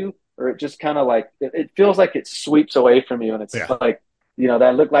towards you or it just kind of like it feels like it sweeps away from you. And it's Yeah. like,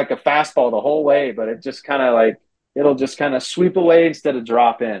 that looked like a fastball the whole way, but it just kind of like it'll just kind of sweep away instead of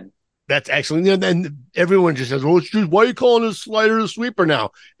drop in. That's excellent. Then everyone just says, "Well, why are you calling this slider a sweeper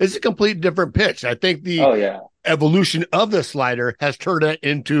now?" It's a complete different pitch. I think the Oh yeah. evolution of the slider has turned it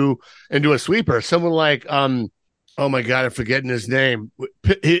into a sweeper. Someone like oh my god, I'm forgetting his name.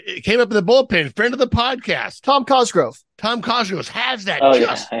 He came up in the bullpen, friend of the podcast, Tom Cosgrove. Tom Cosgrove has that Oh yeah.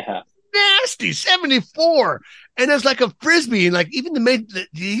 just Yeah. nasty 74, and it's like a frisbee. And like even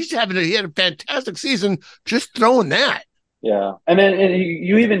he had a fantastic season just throwing that. Yeah. And then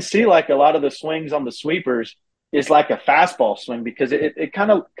you even see like a lot of the swings on the sweepers is like a fastball swing because it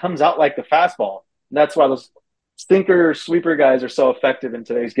kind of comes out like the fastball. And that's why those stinker sweeper guys are so effective in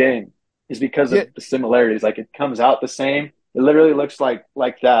today's game is because Yeah, of the similarities. Like it comes out the same. It literally looks like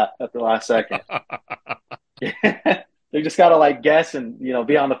that at the last second. They just got to like guess and,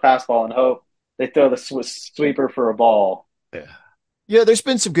 be on the fastball and hope they throw the sweeper for a ball. Yeah. yeah. There's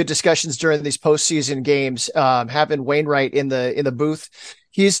been some good discussions during these postseason games. Having Wainwright in the booth,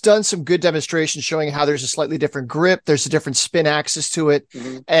 he's done some good demonstrations showing how there's a slightly different grip, there's a different spin axis to it,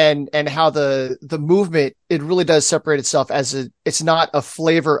 Mm-hmm. and how the movement it really does separate itself it's not a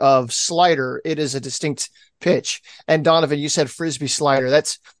flavor of slider, it is a distinct pitch. And Donovan, you said frisbee slider.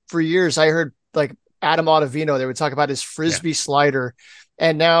 That's for years I heard like Adam Ottavino, they would talk about his Yeah. frisbee slider,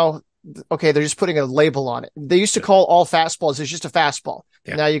 and now okay, they're just putting a label on it. They used to call all fastballs it's just a fastball.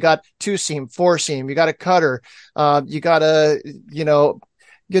 Yeah. Now you got two seam, four seam, you got a cutter, you got a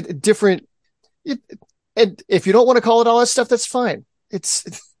get different. And if you don't want to call it all that stuff, that's fine. It's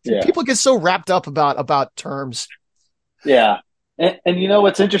Yeah. people get so wrapped up about terms. Yeah. And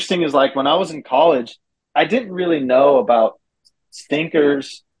what's interesting is like when I was in college, I didn't really know about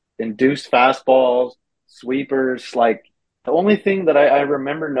stinkers, induced fastballs, sweepers. Like the only thing that I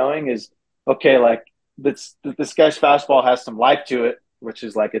remember knowing is okay, like this guy's fastball has some life to it, which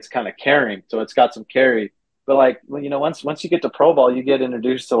is like it's kind of carrying, so it's got some carry. But like when once you get to pro ball, you get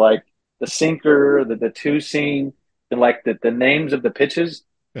introduced to like the sinker, the two seam, and like the names of the pitches.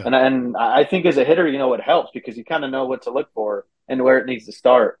 Yeah. And I think as a hitter, it helps because you kind of know what to look for and where it needs to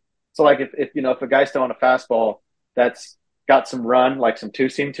start. So like if a guy's throwing a fastball that's got some run, like some two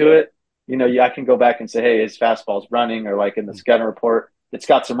seam to it, I can go back and say, hey, his fastball's running, or like in the scouting report, it's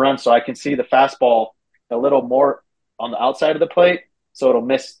got some run, so I can see the fastball a little more on the outside of the plate, so it'll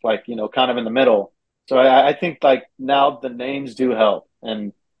miss like kind of in the middle. So I think like now the names do help,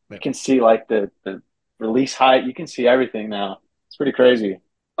 and Yeah. you can see like the release height, you can see everything now. It's pretty crazy.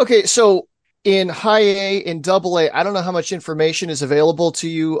 Okay, so in high A, in double A, I don't know how much information is available to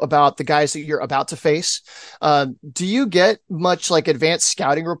you about the guys that you're about to face. Do you get much like advanced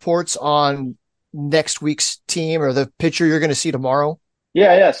scouting reports on next week's team or the pitcher you're going to see tomorrow?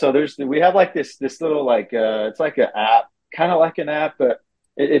 Yeah, yeah. So we have like this little like it's like an app, kind of like an app, but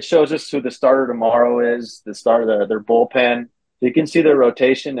it shows us who the starter tomorrow is, the start of their bullpen. So you can see their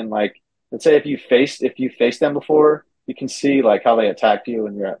rotation and like let's say if you faced them before, you can see like how they attacked you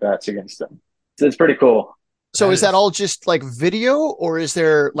and your at bats against them. So it's pretty cool. So That is that is all just like video or is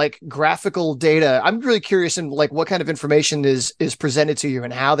there like graphical data? I'm really curious in like what kind of information is presented to you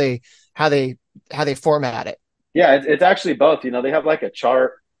and how they how they format it. Yeah, it's actually both. They have like a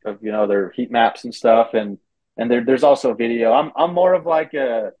chart of their heat maps and stuff, and there's also video. I'm more of like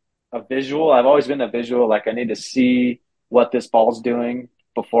a visual. I've always been a visual. Like I need to see what this ball's doing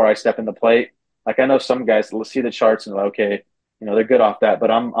before I step in the plate. Like I know some guys will see the charts and like, okay, they're good off that, but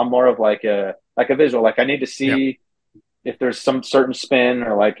I'm more of like like a visual. Like I need to Yeah. see if there's some certain spin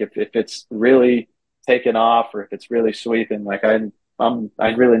or like if it's really taken off or if it's really sweeping. Like I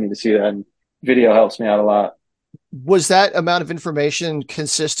really need to see that. And video helps me out a lot. Was that amount of information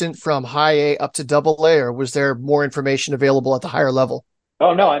consistent from high A up to double A, or was there more information available at the higher level?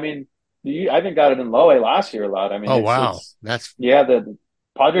 Oh no, I mean, I even got it in low A last year a lot. I mean, Oh, it's wow. it's That's yeah, the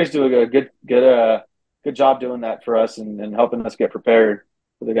Padres do a good job doing that for us and helping us get prepared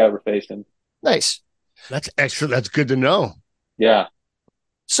for the guy we're facing. Nice. that's extra. That's good to know. Yeah,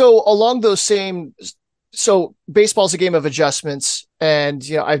 So along those same, so baseball's a game of adjustments, and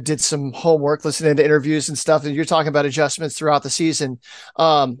I did some homework listening to interviews and stuff, and you're talking about adjustments throughout the season.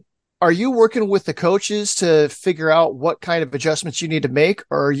 Um, are you working with the coaches to figure out what kind of adjustments you need to make,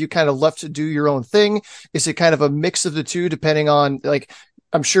 or are you kind of left to do your own thing? Is it kind of a mix of the two, depending on like?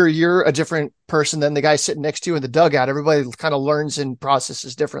 I'm sure you're a different person than the guy sitting next to you in the dugout. Everybody kind of learns and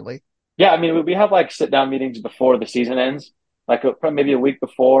processes differently. yeah. I mean, we have like sit down meetings before the season ends, like probably maybe a week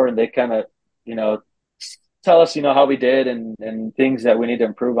before, and they kind of you know tell us how we did and things that we need to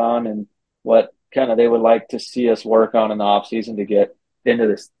improve on and what kind of they would like to see us work on in the off season to get into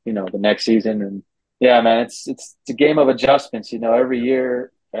this the next season. And yeah, man, it's a game of adjustments. Every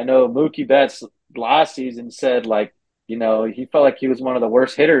year. I know Mookie Betts last season said like he felt like he was one of the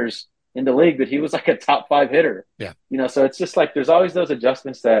worst hitters in the league, but he was like a top five hitter. Yeah. So it's just like there's always those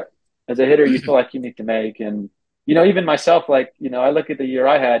adjustments that as a hitter you feel like you need to make. And even myself, like I look at the year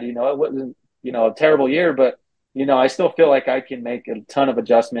I had. It wasn't a terrible year, but I still feel like I can make a ton of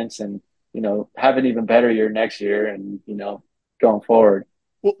adjustments and have an even better year next year and going forward.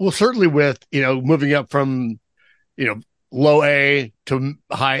 Well, certainly with moving up from you know low A to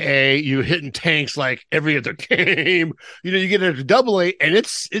high A, you hitting tanks like every other game. You get into double A, and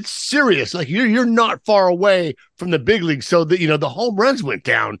it's serious. Like you're not far away from the big league. So that the home runs went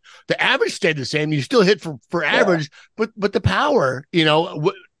down, the average stayed the same. You still hit for average, but the power,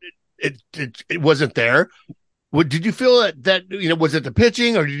 it wasn't there. Did you feel that was it the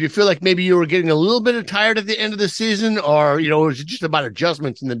pitching, or did you feel like maybe you were getting a little bit tired at the end of the season, or was it just about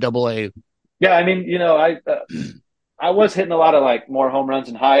adjustments in the double A? Yeah, I mean, I was hitting a lot of like more home runs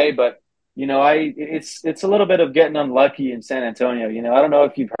in high A, but it's a little bit of getting unlucky in San Antonio. I don't know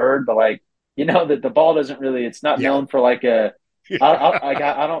if you've heard, but like that the ball doesn't really. It's not known for like a.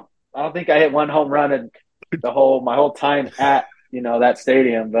 I don't think I hit one home run in my whole time at that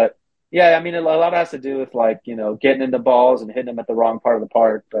stadium, but yeah, I mean a lot has to do with like getting into balls and hitting them at the wrong part of the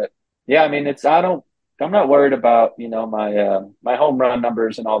park. But yeah, I mean I'm not worried about my home run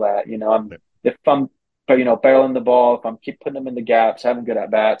numbers and all that. If I'm barreling the ball, if I'm keep putting them in the gaps, having good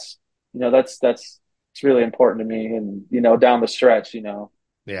at bats, that's it's really important to me. And down the stretch.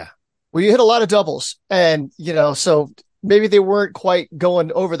 Yeah. Well, you hit a lot of doubles, and so maybe they weren't quite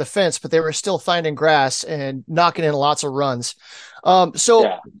going over the fence, but they were still finding grass and knocking in lots of runs. So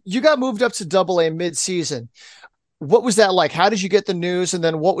Yeah. you got moved up to double A mid-season. What was that like? How did you get the news? And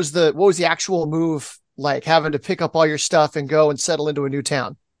then what was the actual move like, having to pick up all your stuff and go and settle into a new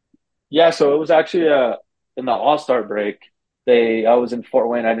town? Yeah, so it was actually in the All-Star break. I was in Fort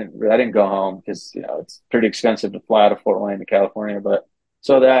Wayne. I didn't go home because it's pretty expensive to fly out of Fort Wayne to California. But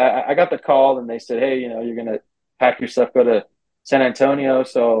so that I got the call and they said, hey, you're gonna pack your stuff, go to San Antonio.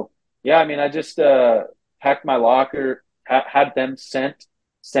 So yeah, I mean, I just packed my locker, had them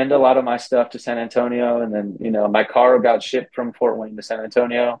send a lot of my stuff to San Antonio, and then my car got shipped from Fort Wayne to San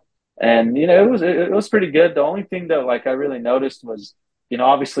Antonio, and it was pretty good. The only thing that like I really noticed was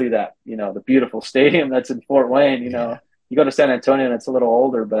obviously that the beautiful stadium that's in Fort Wayne. Yeah. You go to San Antonio and it's a little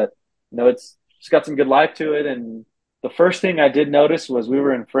older, but it's got some good life to it. And the first thing I did notice was we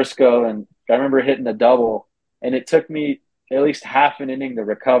were in Frisco, and I remember hitting a double, and it took me at least half an inning to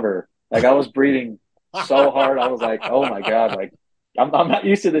recover. Like I was breathing so hard, I was like, oh my god, like I'm not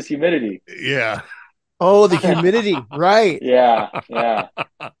used to this humidity. Yeah. Oh, the humidity, right? Yeah, yeah,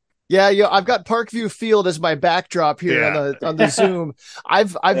 Yeah, I've got Parkview Field as my backdrop here on the Zoom.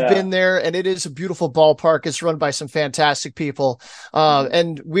 I've yeah. been there, and it is a beautiful ballpark. It's run by some fantastic people,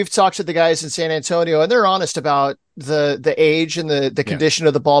 and we've talked to the guys in San Antonio, and they're honest about the age and the condition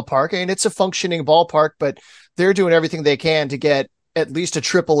of the ballpark. I mean, it's a functioning ballpark, but they're doing everything they can to get at least a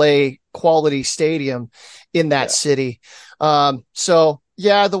AAA quality stadium in that city. So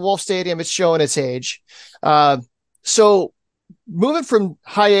yeah, the Wolf Stadium, it's showing its age. So moving from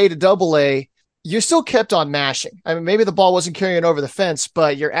high A to double A, you still kept on mashing. I mean, maybe the ball wasn't carrying over the fence,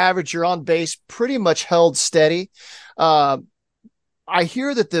 but your average, your on base pretty much held steady. I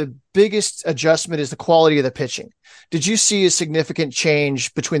hear that the biggest adjustment is the quality of the pitching. Did you see a significant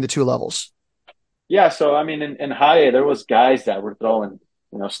change between the two levels? Yeah, so I mean, in high A, there was guys that were throwing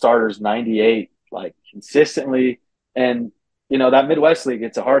starters 98 like consistently. And, that Midwest league,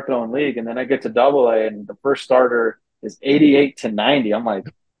 it's a hard throwing league. And then I get to double A and the first starter is 88 to 90. I'm like,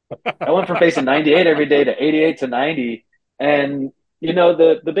 I went from facing 98 every day to 88 to 90. And,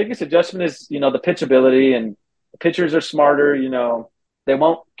 the biggest adjustment is, the pitchability, and the pitchers are smarter. They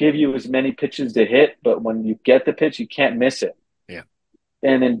won't give you as many pitches to hit, but when you get the pitch, you can't miss it. Yeah.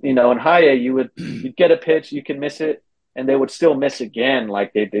 And in high A, you'd get a pitch, you can miss it, and they would still miss again.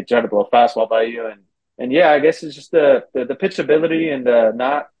 Like they try to blow a fastball by you. And yeah, I guess it's just the pitchability and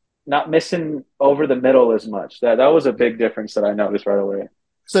not missing over the middle as much. That was a big difference that I noticed right away.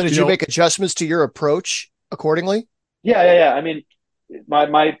 So did you make adjustments to your approach accordingly? Yeah. I mean,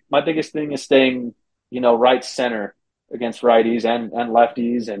 my biggest thing is staying, right center against righties and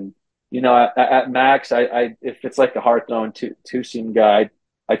lefties. And, at max, I if it's like a hard throwing two seam guy,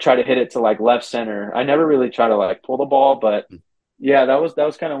 I try to hit it to like left center. I never really try to like pull the ball, but yeah, that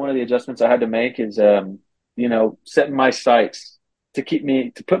was kind of one of the adjustments I had to make is, setting my sights to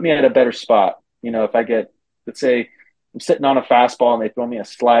put me at a better spot. If I get, let's say I'm sitting on a fastball and they throw me a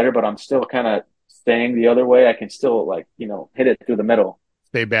slider, but I'm still kind of staying the other way, I can still hit it through the middle.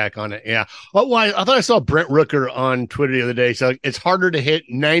 Stay back on it. Yeah. Oh, well, I thought I saw Brent Rooker on Twitter the other day. So it's harder to hit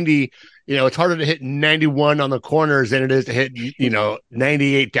 90, it's harder to hit 91 on the corners than it is to hit,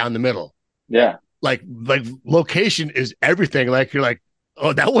 98 down the middle. Yeah. Like location is everything. Like you're like,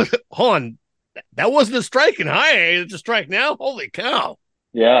 oh, that wasn't a strike in high A. It's a strike now. Holy cow.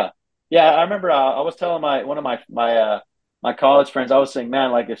 Yeah. I remember I was telling one of my college friends, I was saying,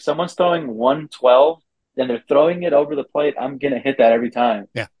 man, like if someone's throwing 112 and they're throwing it over the plate, I'm going to hit that every time.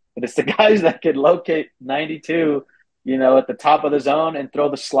 Yeah. But it's the guys that could locate 92, at the top of the zone and throw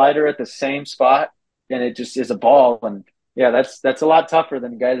the slider at the same spot. And it just is a ball. And yeah, that's a lot tougher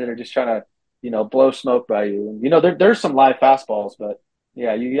than guys that are just trying to, blow smoke by you. And, there's some live fastballs, but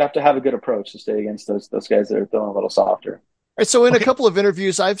yeah, you have to have a good approach to stay against those guys that are throwing a little softer. All right, so in a couple of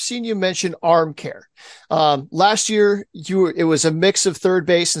interviews, I've seen you mention arm care. Last year, it was a mix of third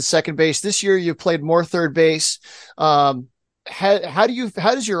base and second base. This year, you played more third base. How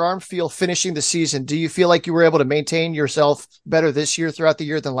does your arm feel finishing the season? Do you feel like you were able to maintain yourself better this year throughout the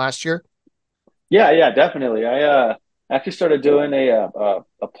year than last year? Yeah, definitely. I actually started doing a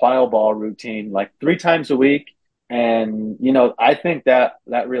plyo ball routine like 3 times a week, and I think that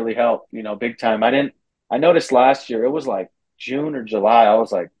really helped. Big time. I noticed last year it was like June or July. I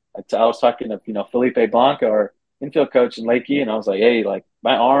was talking to Felipe Blanca, our infield coach in Lakey, and I was like, hey, like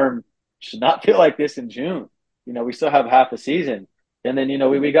my arm should not feel like this in June. We still have half a season. And then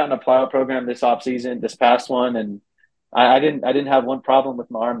we got in a plyo program this off season, this past one, and I didn't have one problem with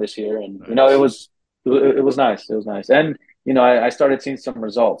my arm this year. And nice. it was nice. It was nice. And I started seeing some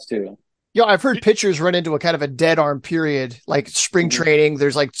results too. I've heard pitchers run into a kind of a dead arm period, like spring training.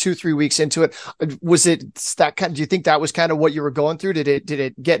 There's like 2-3 weeks into it. Was it that kind? Do you think that was kind of what you were going through? Did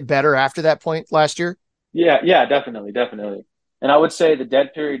it get better after that point last year? Yeah, definitely. And I would say the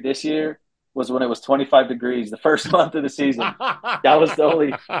dead period this year was when it was 25 degrees, the first month of the season. That was the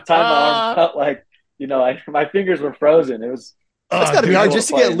only time my arm felt like, my fingers were frozen. It was. That's got to be hard just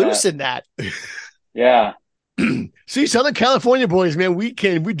to get loose in that. Yeah. See, Southern California boys, man, we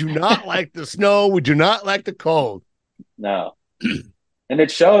do not like the snow. We do not like the cold. No. And it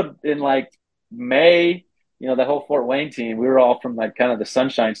showed in like May, the whole Fort Wayne team, we were all from like kind of the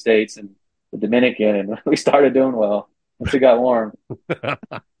Sunshine States and the Dominican, and we started doing well once it got warm.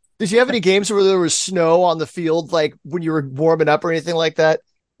 Did you have any games where there was snow on the field, like when you were warming up or anything like that?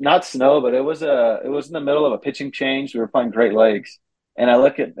 Not snow, but it was in the middle of a pitching change. We were playing Great Lakes. And I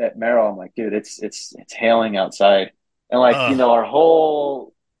look at Merrill, I'm like, dude, it's hailing outside. And like, our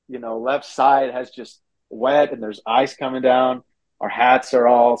whole, left side has just wet and there's ice coming down. Our hats are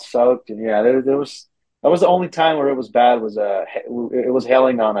all soaked. And yeah, that was the only time where it was bad was, it was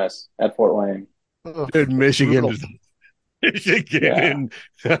hailing on us at Fort Wayne. Dude, Michigan in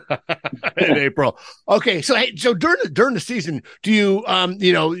April. Okay. So during the season, do you,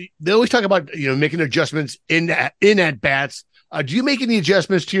 they always talk about, making adjustments in at bats. Do you make any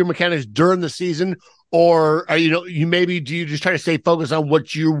adjustments to your mechanics during the season, or do you just try to stay focused on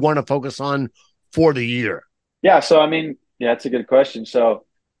what you want to focus on for the year? Yeah. So, that's a good question. So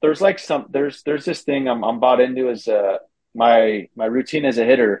there's there's this thing I'm bought into is, my routine as a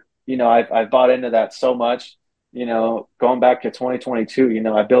hitter. I've bought into that so much, going back to 2022,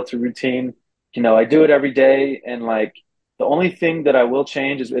 I built a routine, I do it every day. And like, the only thing that I will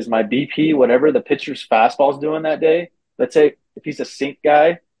change is my BP, whatever the pitcher's fastball is doing that day. Let's say if he's a sink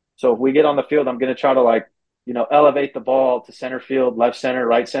guy, so if we get on the field, I'm going to try to elevate the ball to center field, left center,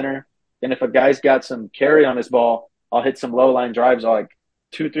 right center. And if a guy's got some carry on his ball, I'll hit some low line drives like,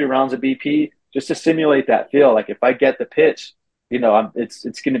 2-3 rounds of BP just to simulate that feel. Like if I get the pitch,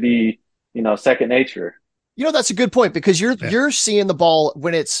 it's going to be, second nature. That's a good point, because you're seeing the ball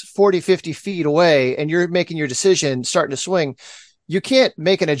when it's 40, 50 feet away and you're making your decision, starting to swing. You can't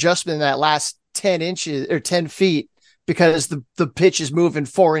make an adjustment in that last 10 inches or 10 feet because the pitch is moving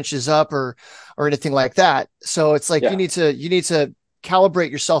 4 inches up or anything like that. So it's like, you need to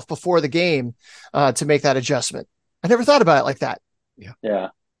calibrate yourself before the game to make that adjustment. I never thought about it like that. Yeah.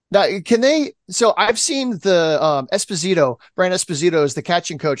 Now, so I've seen the Brian Esposito is the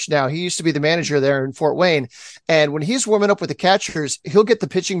catching coach now. He used to be the manager there in Fort Wayne. And when he's warming up with the catchers, he'll get the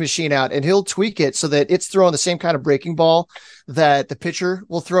pitching machine out and he'll tweak it so that it's throwing the same kind of breaking ball that the pitcher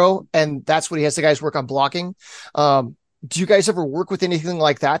will throw. And that's what he has the guys work on blocking. Do you guys ever work with anything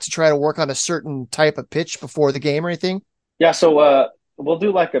like that to try to work on a certain type of pitch before the game or anything? Yeah. So, we'll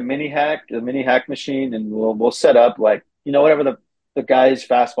do like a mini hack machine, and we'll set up like, whatever the guy's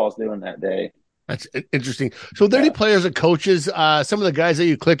fastball's doing that day. That's interesting. So, are there any players or coaches, some of the guys that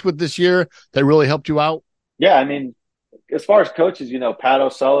you clicked with this year that really helped you out? Yeah, I mean, as far as coaches, Pat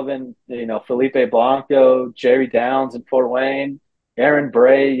O'Sullivan, Felipe Blanco, Jerry Downs in Fort Wayne, Aaron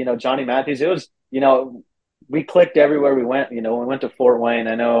Bray, Johnny Matthews. It was, we clicked everywhere we went. We went to Fort Wayne.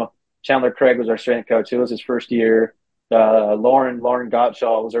 I know Chandler Craig was our strength coach. It was his first year. Lauren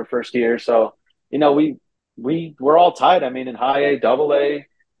Gottschall was our first year. So, we're all tied. I mean, in high A, double A,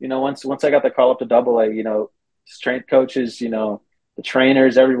 once I got the call up to double A, strength coaches, the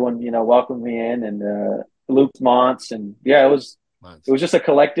trainers, everyone, welcomed me in, and Luke Montz, and it was just a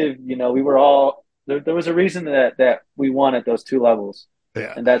collective, we were all, there was a reason that we won at those two levels.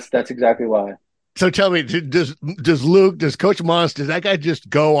 Yeah. And that's exactly why. So tell me, does Coach Montz, does that guy just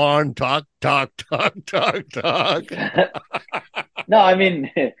go on, talk? No, I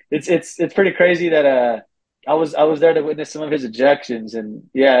mean, it's pretty crazy that, I was there to witness some of his ejections, and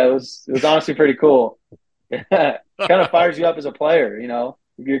it was honestly pretty cool. Kind of fires you up as a player,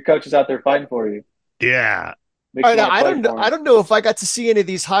 your coach is out there fighting for you. Yeah. All right, I don't know if I got to see any of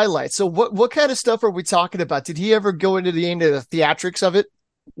these highlights. So what kind of stuff are we talking about? Did he ever go into the theatrics of it?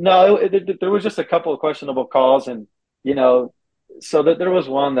 No, there was just a couple of questionable calls, and so that there was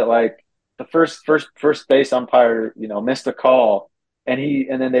one that like the first base umpire missed a call, and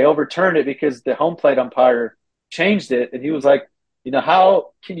then they overturned it because the home plate umpire changed it, and he was like,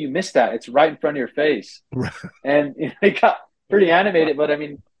 how can you miss that? It's right in front of your face. And he got pretty animated, but I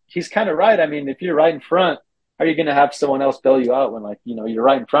mean, he's kind of right. I mean, if you're right in front, how are you going to have someone else bail you out when you're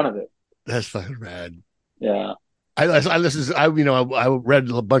right in front of it? That's fucking rad. Yeah. I read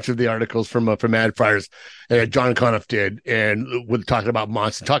a bunch of the articles from Ad Friars that John Conniff did, and with talking about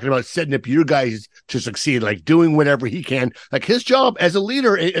Montz, talking about setting up your guys to succeed, like doing whatever he can. Like his job as a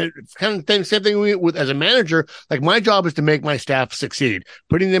leader, kind of the same thing with as a manager. Like my job is to make my staff succeed,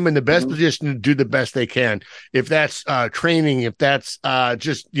 putting them in the best position to do the best they can. If that's training, if that's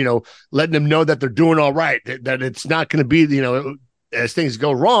just letting them know that they're doing all right, that it's not going to be as things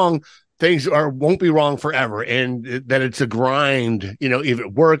go wrong. Things won't be wrong forever, and that it's a grind,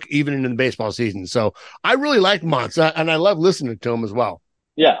 even work, even in the baseball season. So I really like Montz, and I love listening to him as well.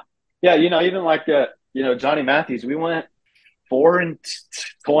 Yeah. Yeah. Even like, Johnny Matthews, we went 4-20,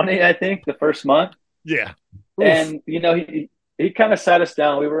 I think, the first month. Yeah. And, he kind of sat us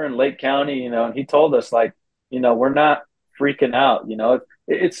down. We were in Lake County, and he told us like, we're not freaking out.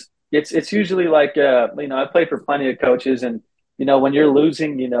 It's usually like, I played for plenty of coaches, and, when you're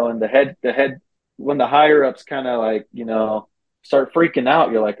losing, and the head, when the higher ups kind of like, start freaking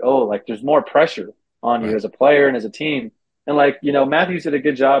out, you're like, oh, like there's more pressure on you as a player and as a team. And like, Matthews did a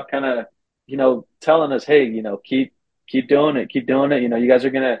good job kind of, telling us, hey, keep doing it. You guys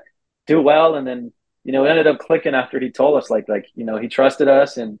are going to do well. And then, it ended up clicking after he told us like, he trusted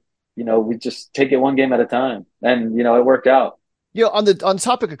us, and, we just take it one game at a time, and, it worked out. On the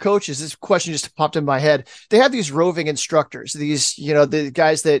topic of coaches, this question just popped in my head. They have these roving instructors, these, the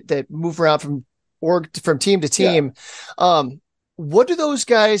guys that move around from team to team. Yeah. What do those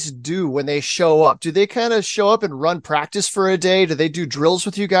guys do when they show up? Do they kind of show up and run practice for a day? Do they do drills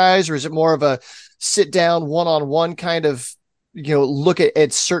with you guys, or is it more of a sit down one-on-one kind of, look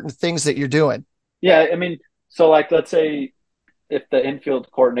at certain things that you're doing? Yeah. I mean, so like, let's say if the infield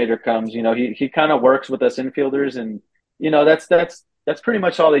coordinator comes, he kind of works with us infielders, and, that's pretty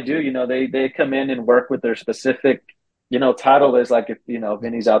much all they do. They come in and work with their specific, title is like, if,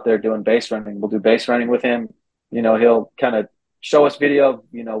 Vinny's out there doing base running, we'll do base running with him. He'll kind of show us video of,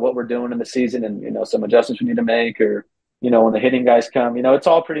 what we're doing in the season, and, some adjustments we need to make, or, when the hitting guys come, it's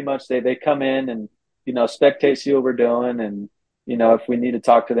all pretty much they come in and, spectate, see what we're doing. And, if we need to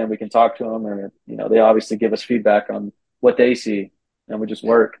talk to them, we can talk to them, or, they obviously give us feedback on what they see. and we just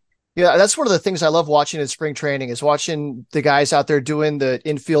work. Yeah, that's one of the things I love watching in spring training is watching the guys out there doing the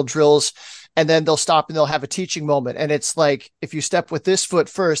infield drills, and then they'll stop and they'll have a teaching moment. And it's like, if you step with this foot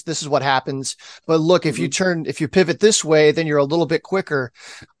first, this is what happens. But look, if you pivot this way, then you're a little bit quicker.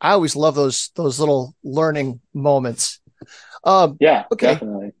 I always love those little learning moments. Yeah, okay.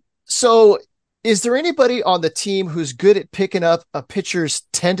 definitely. So is there anybody on the team who's good at picking up a pitcher's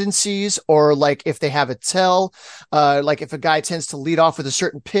tendencies, or like if they have a tell, like if a guy tends to lead off with a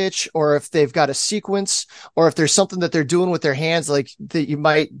certain pitch, or if they've got a sequence, or if there's something that they're doing with their hands, like that you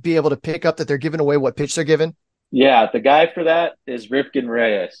might be able to pick up that they're giving away what pitch they're giving? Yeah, the guy for that is Ripken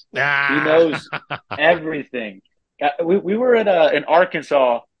Reyes. He knows everything. We were in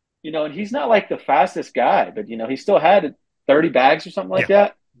Arkansas, and he's not like the fastest guy, but he still had 30 bags or something like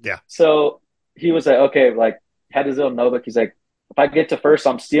that. Yeah. So he was like, okay, like had his little notebook. He's like, if I get to first,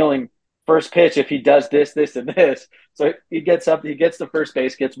 I'm stealing first pitch if he does this, this, and this. So he gets up, he gets to first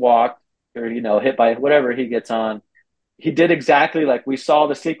base, gets walked or, hit by whatever he gets on. He did exactly like we saw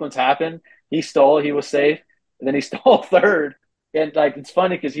the sequence happen. He stole, he was safe, and then he stole third. And like, it's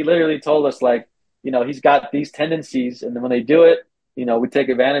funny because he literally told us like, he's got these tendencies, and then when they do it, we take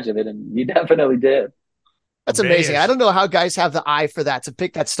advantage of it. And he definitely did. That's amazing. I don't know how guys have the eye for that, to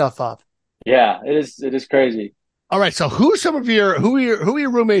pick that stuff up. Yeah, it is crazy. All right. So who are your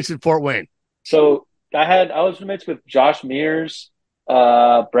roommates in Fort Wayne? So I was roommates with Josh Mears,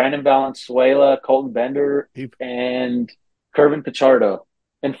 Brandon Valenzuela, Colton Bender, and Kervin Pichardo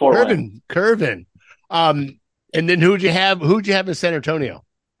in Fort Wayne. Kervin. And then who'd you have in San Antonio?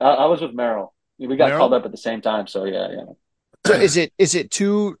 I was with Merrill. We got called up at the same time. So yeah. So is it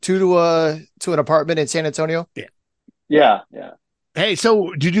two to an apartment in San Antonio? Yeah. Hey,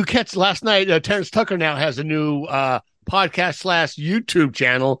 so did you catch last night? Terrence Tucker now has a new podcast / YouTube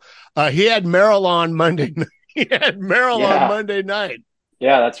channel. He had Merrill on Monday. He had Merrill on Monday night.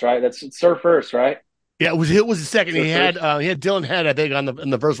 Yeah, that's right. That's Sir First, right? Yeah, it was the second. He had Dylan Head, I think, on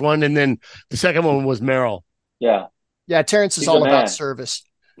the first one, and then the second one was Merrill. Yeah. Terrence is all about service.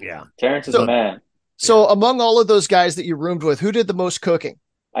 Yeah, Terrence is a man. So among all of those guys that you roomed with, who did the most cooking?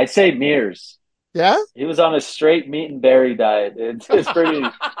 I'd say Mears. Yeah? He was on a straight meat and berry diet. It's pretty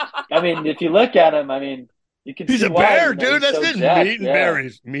 – I mean, if you look at him, I mean, you can he's see a bear, why, dude. That's it. Meat and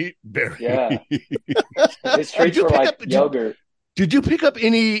berries. Meat, berries. Yeah. His treats were like yogurt. Did you pick up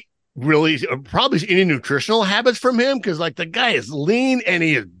any probably any nutritional habits from him? Because, like, the guy is lean and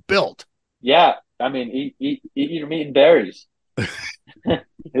he is built. Yeah. I mean, eat your meat and berries.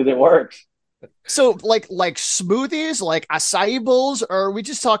 It works. So like smoothies, like acai bowls, or are we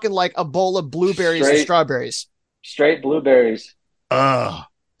just talking like a bowl of blueberries and strawberries? Straight blueberries. Dude, I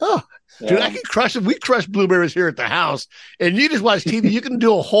can crush it. We crush blueberries here at the house, and you just watch TV. You can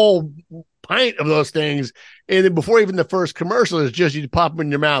do a whole pint of those things, and then before even the first commercial is just you pop them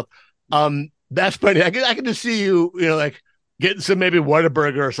in your mouth. That's funny. I can just see you, like getting some maybe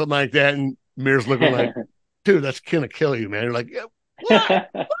Whataburger or something like that, and Mears looking like, dude, that's gonna kill you, man. You're like, what?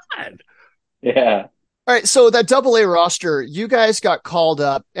 Yeah. All right. So that AA roster, you guys got called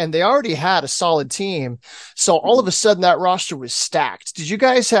up and they already had a solid team. So all of a sudden that roster was stacked. Did you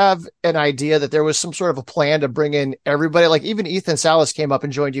guys have an idea that there was some sort of a plan to bring in everybody? Like even Ethan Salas came up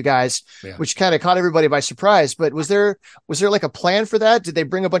and joined you guys, which kind of caught everybody by surprise. But was there like a plan for that? Did they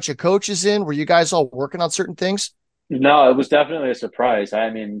bring a bunch of coaches in? Were you guys all working on certain things? No, it was definitely a surprise. I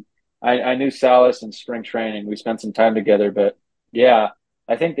mean, I knew Salas in spring training. We spent some time together, but yeah.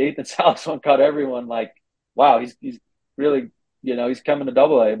 I think the Ethan Salas one caught everyone like, wow, he's really, he's coming to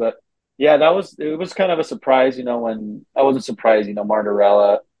AA. But yeah, it was kind of a surprise, when I wasn't surprised,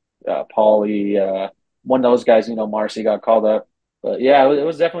 Martorella, Paulie, one of those guys, Marsee got called up. But yeah, it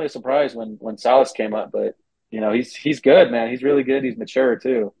was definitely a surprise when Salas came up. But, he's good, man. He's really good. He's mature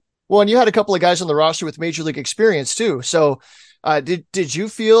too. Well, and you had a couple of guys on the roster with major league experience too. So did you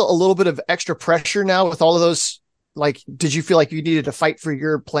feel a little bit of extra pressure now with all of those? Like, did you feel like you needed to fight for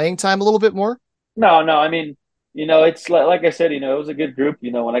your playing time a little bit more? No. I mean, it's like I said, it was a good group.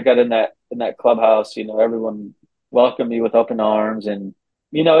 When I got in that clubhouse, everyone welcomed me with open arms, and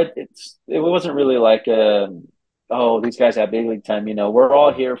it wasn't really like, these guys have big league time. We're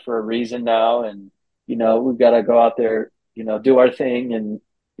all here for a reason now, and we've got to go out there, do our thing, and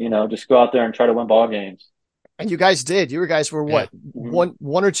just go out there and try to win ball games. And you guys did. You guys were what,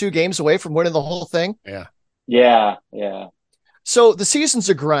 one or two games away from winning the whole thing? Yeah. So the season's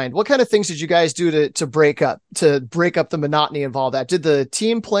a grind. What kind of things did you guys do to break up the monotony of all that? Did the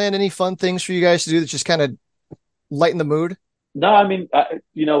team plan any fun things for you guys to do that just kind of lighten the mood? No, I mean,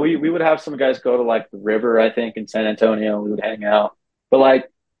 we would have some guys go to like the river, I think, in San Antonio. We would hang out. But like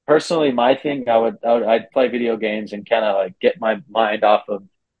personally, my thing, I'd play video games and kind of like get my mind off of,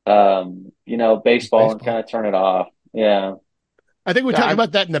 baseball and kind Baseball. of turn it off. Yeah. I think we talked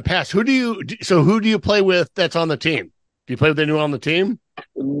about that in the past. Who do you play with that's on the team? Do you play with anyone on the team?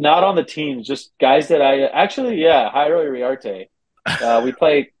 Not on the team, just guys that I actually, yeah, Jairo Uriarte. We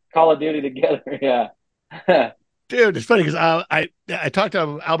play Call of Duty together. Yeah. Dude, it's funny because I talked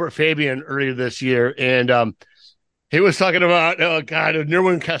to Albert Fabian earlier this year, and he was talking about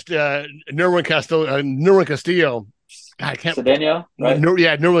Nerwin Castillo. God, I can't. Cedeno, right?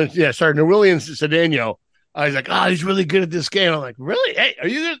 Nerwin Cedeno. I was like, oh, he's really good at this game. I'm like, really? Hey, are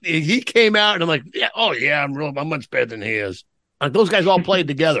you? He came out, and I'm like, yeah, oh yeah, I'm much better than he is. Like those guys all played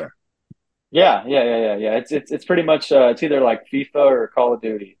together. Yeah. It's pretty much it's either like FIFA or Call of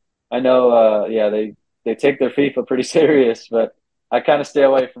Duty. I know, they take their FIFA pretty serious, but I kind of stay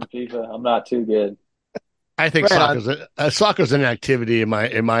away from FIFA. I'm not too good. I think Right soccer's an activity in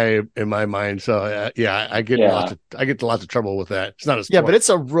my mind. So yeah, I get lots of trouble with that. It's not a sport. Yeah, but it's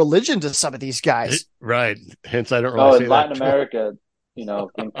a religion to some of these guys. Right. Hence, I don't Oh, really say in that. Latin America,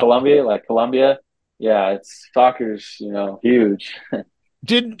 in Colombia, yeah, it's soccer's, huge.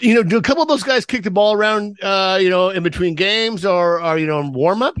 Do a couple of those guys kick the ball around, in between games or in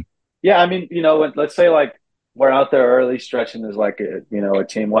warm up? Yeah, I mean, let's say like we're out there early stretching as like a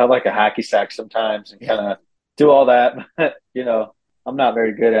team. We'll have like a hacky sack sometimes and kind of do all that. But, I'm not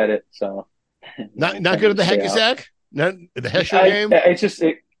very good at it, so Not good at the hacky sack. Not the Hesher game.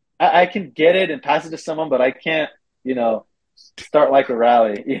 I can get it and pass it to someone, but I can't, start like a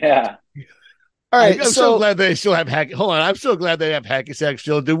rally. Yeah. All right, I'm so glad they still have hacky. Hold on, I'm so glad they have hacky sack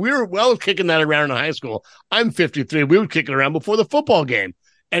still. Dude, we were well kicking that around in high school. I'm 53. We would kick it around before the football game,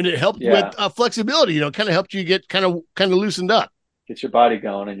 and it helped with flexibility. Kind of helped you get kind of loosened up, get your body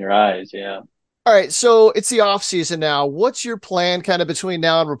going and your eyes. Yeah. All right, so it's the off season now. What's your plan kind of between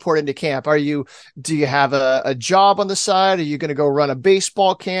now and reporting to camp? Do you have a job on the side? Are you going to go run a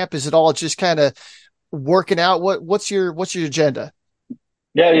baseball camp? Is it all just kind of working out? What's your agenda?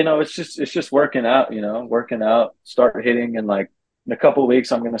 Yeah, it's just working out, start hitting, and like in a couple of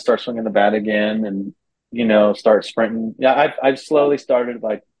weeks I'm going to start swinging the bat again and start sprinting. Yeah, I've slowly started.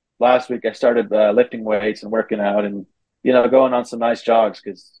 Like last week I started lifting weights and working out and going on some nice jogs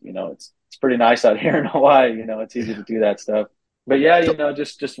because it's pretty nice out here in Hawaii. It's easy to do that stuff. But yeah,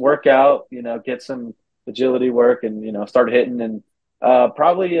 just work out, get some agility work and start hitting and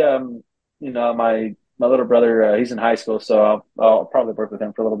probably my little brother, he's in high school, so I'll probably work with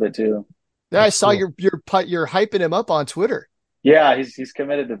him for a little bit too. Yeah, I saw you're hyping him up on Twitter. Yeah, he's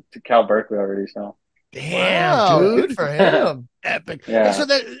committed to Cal Berkeley already. So damn, wow, dude, good for him. Epic. Yeah. And so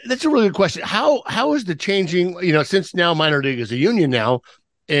that's a really good question. How is the changing? Since now minor league is a union now,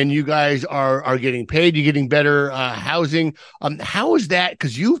 and you guys are getting paid, you're getting better housing. How is that?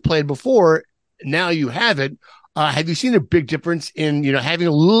 Because you've played before, now you haven't. Have you seen a big difference in, having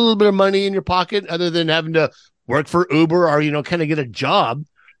a little bit of money in your pocket other than having to work for Uber or, kind of get a job,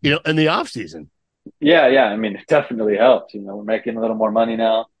 in the off season? Yeah. I mean, it definitely helps. We're making a little more money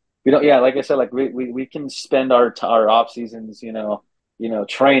now. We don't, yeah, like I said, like we can spend our off seasons,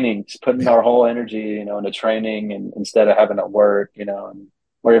 training, putting our whole energy, into training and instead of having to work, and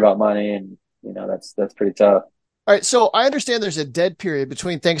worry about money. And, that's pretty tough. All right, so I understand there's a dead period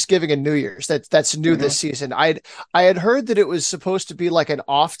between Thanksgiving and New Year's. That's new this season. I had heard that it was supposed to be like an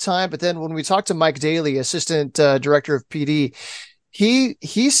off time, but then when we talked to Mike Daly, assistant director of PD,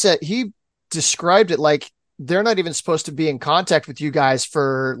 he said he described it like they're not even supposed to be in contact with you guys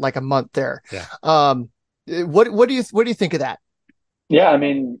for like a month there. Yeah. What do you think of that? Yeah, I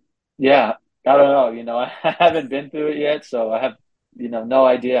mean, yeah, I don't know. I haven't been through it yet, so I have no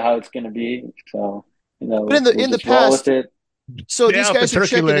idea how it's going to be. So. But in the past, so these guys are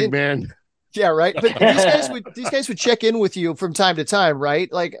checking in, man. Yeah, right. But these guys would check in with you from time to time, right?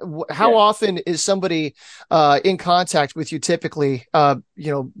 Like, how often is somebody in contact with you typically? While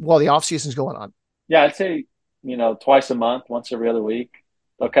the off season's going on. Yeah, I'd say twice a month, once every other week.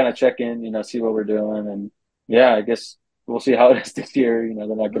 They'll kind of check in, see what we're doing, and yeah, I guess we'll see how it is this year. They're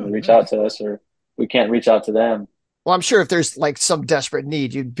not going to reach out to us, or we can't reach out to them. Well, I'm sure if there's like some desperate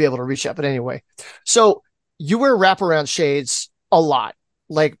need, you'd be able to reach out. But anyway, so you wear wraparound shades a lot,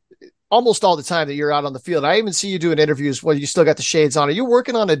 like almost all the time that you're out on the field. I even see you doing interviews where you still got the shades on. Are you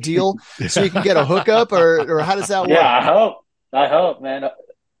working on a deal so you can get a hookup or how does that work? Yeah, I hope, man.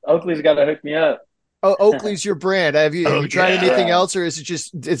 Oakley's got to hook me up. Oh, Oakley's your brand. Have you tried anything else, or is it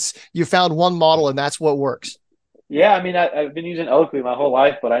just you found one model and that's what works? Yeah, I mean, I've been using Oakley my whole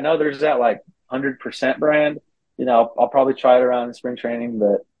life, but I know there's that like 100% brand. I'll probably try it around in spring training,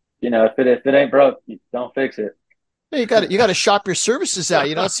 but if it ain't broke, don't fix it. You got to shop your services out,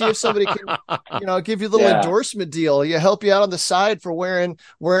 see if somebody can, give you a little endorsement deal. You help you out on the side for wearing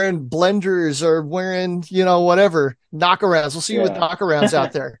blenders or wearing, whatever knockarounds. We'll see you with knockarounds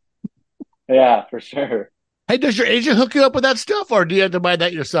out there. Yeah, for sure. Hey, does your agent hook you up with that stuff, or do you have to buy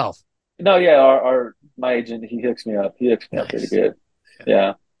that yourself? No, yeah, my agent, he hooks me up. He hooks me up pretty good.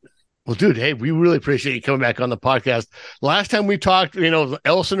 Yeah. Well, dude, hey, we really appreciate you coming back on the podcast. Last time we talked,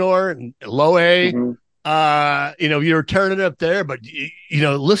 Elsinore and Low A, you were tearing it up there, but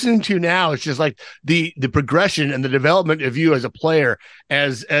listening to you now, it's just like the progression and the development of you as a player,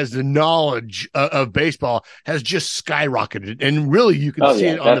 as the knowledge of baseball has just skyrocketed, and really you can see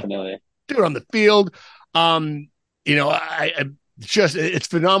it on the field. It's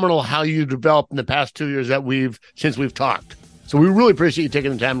phenomenal how you developed in the past 2 years since we've talked. So we really appreciate you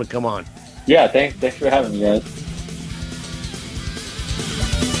taking the time to come on. Yeah, thanks for having me, guys.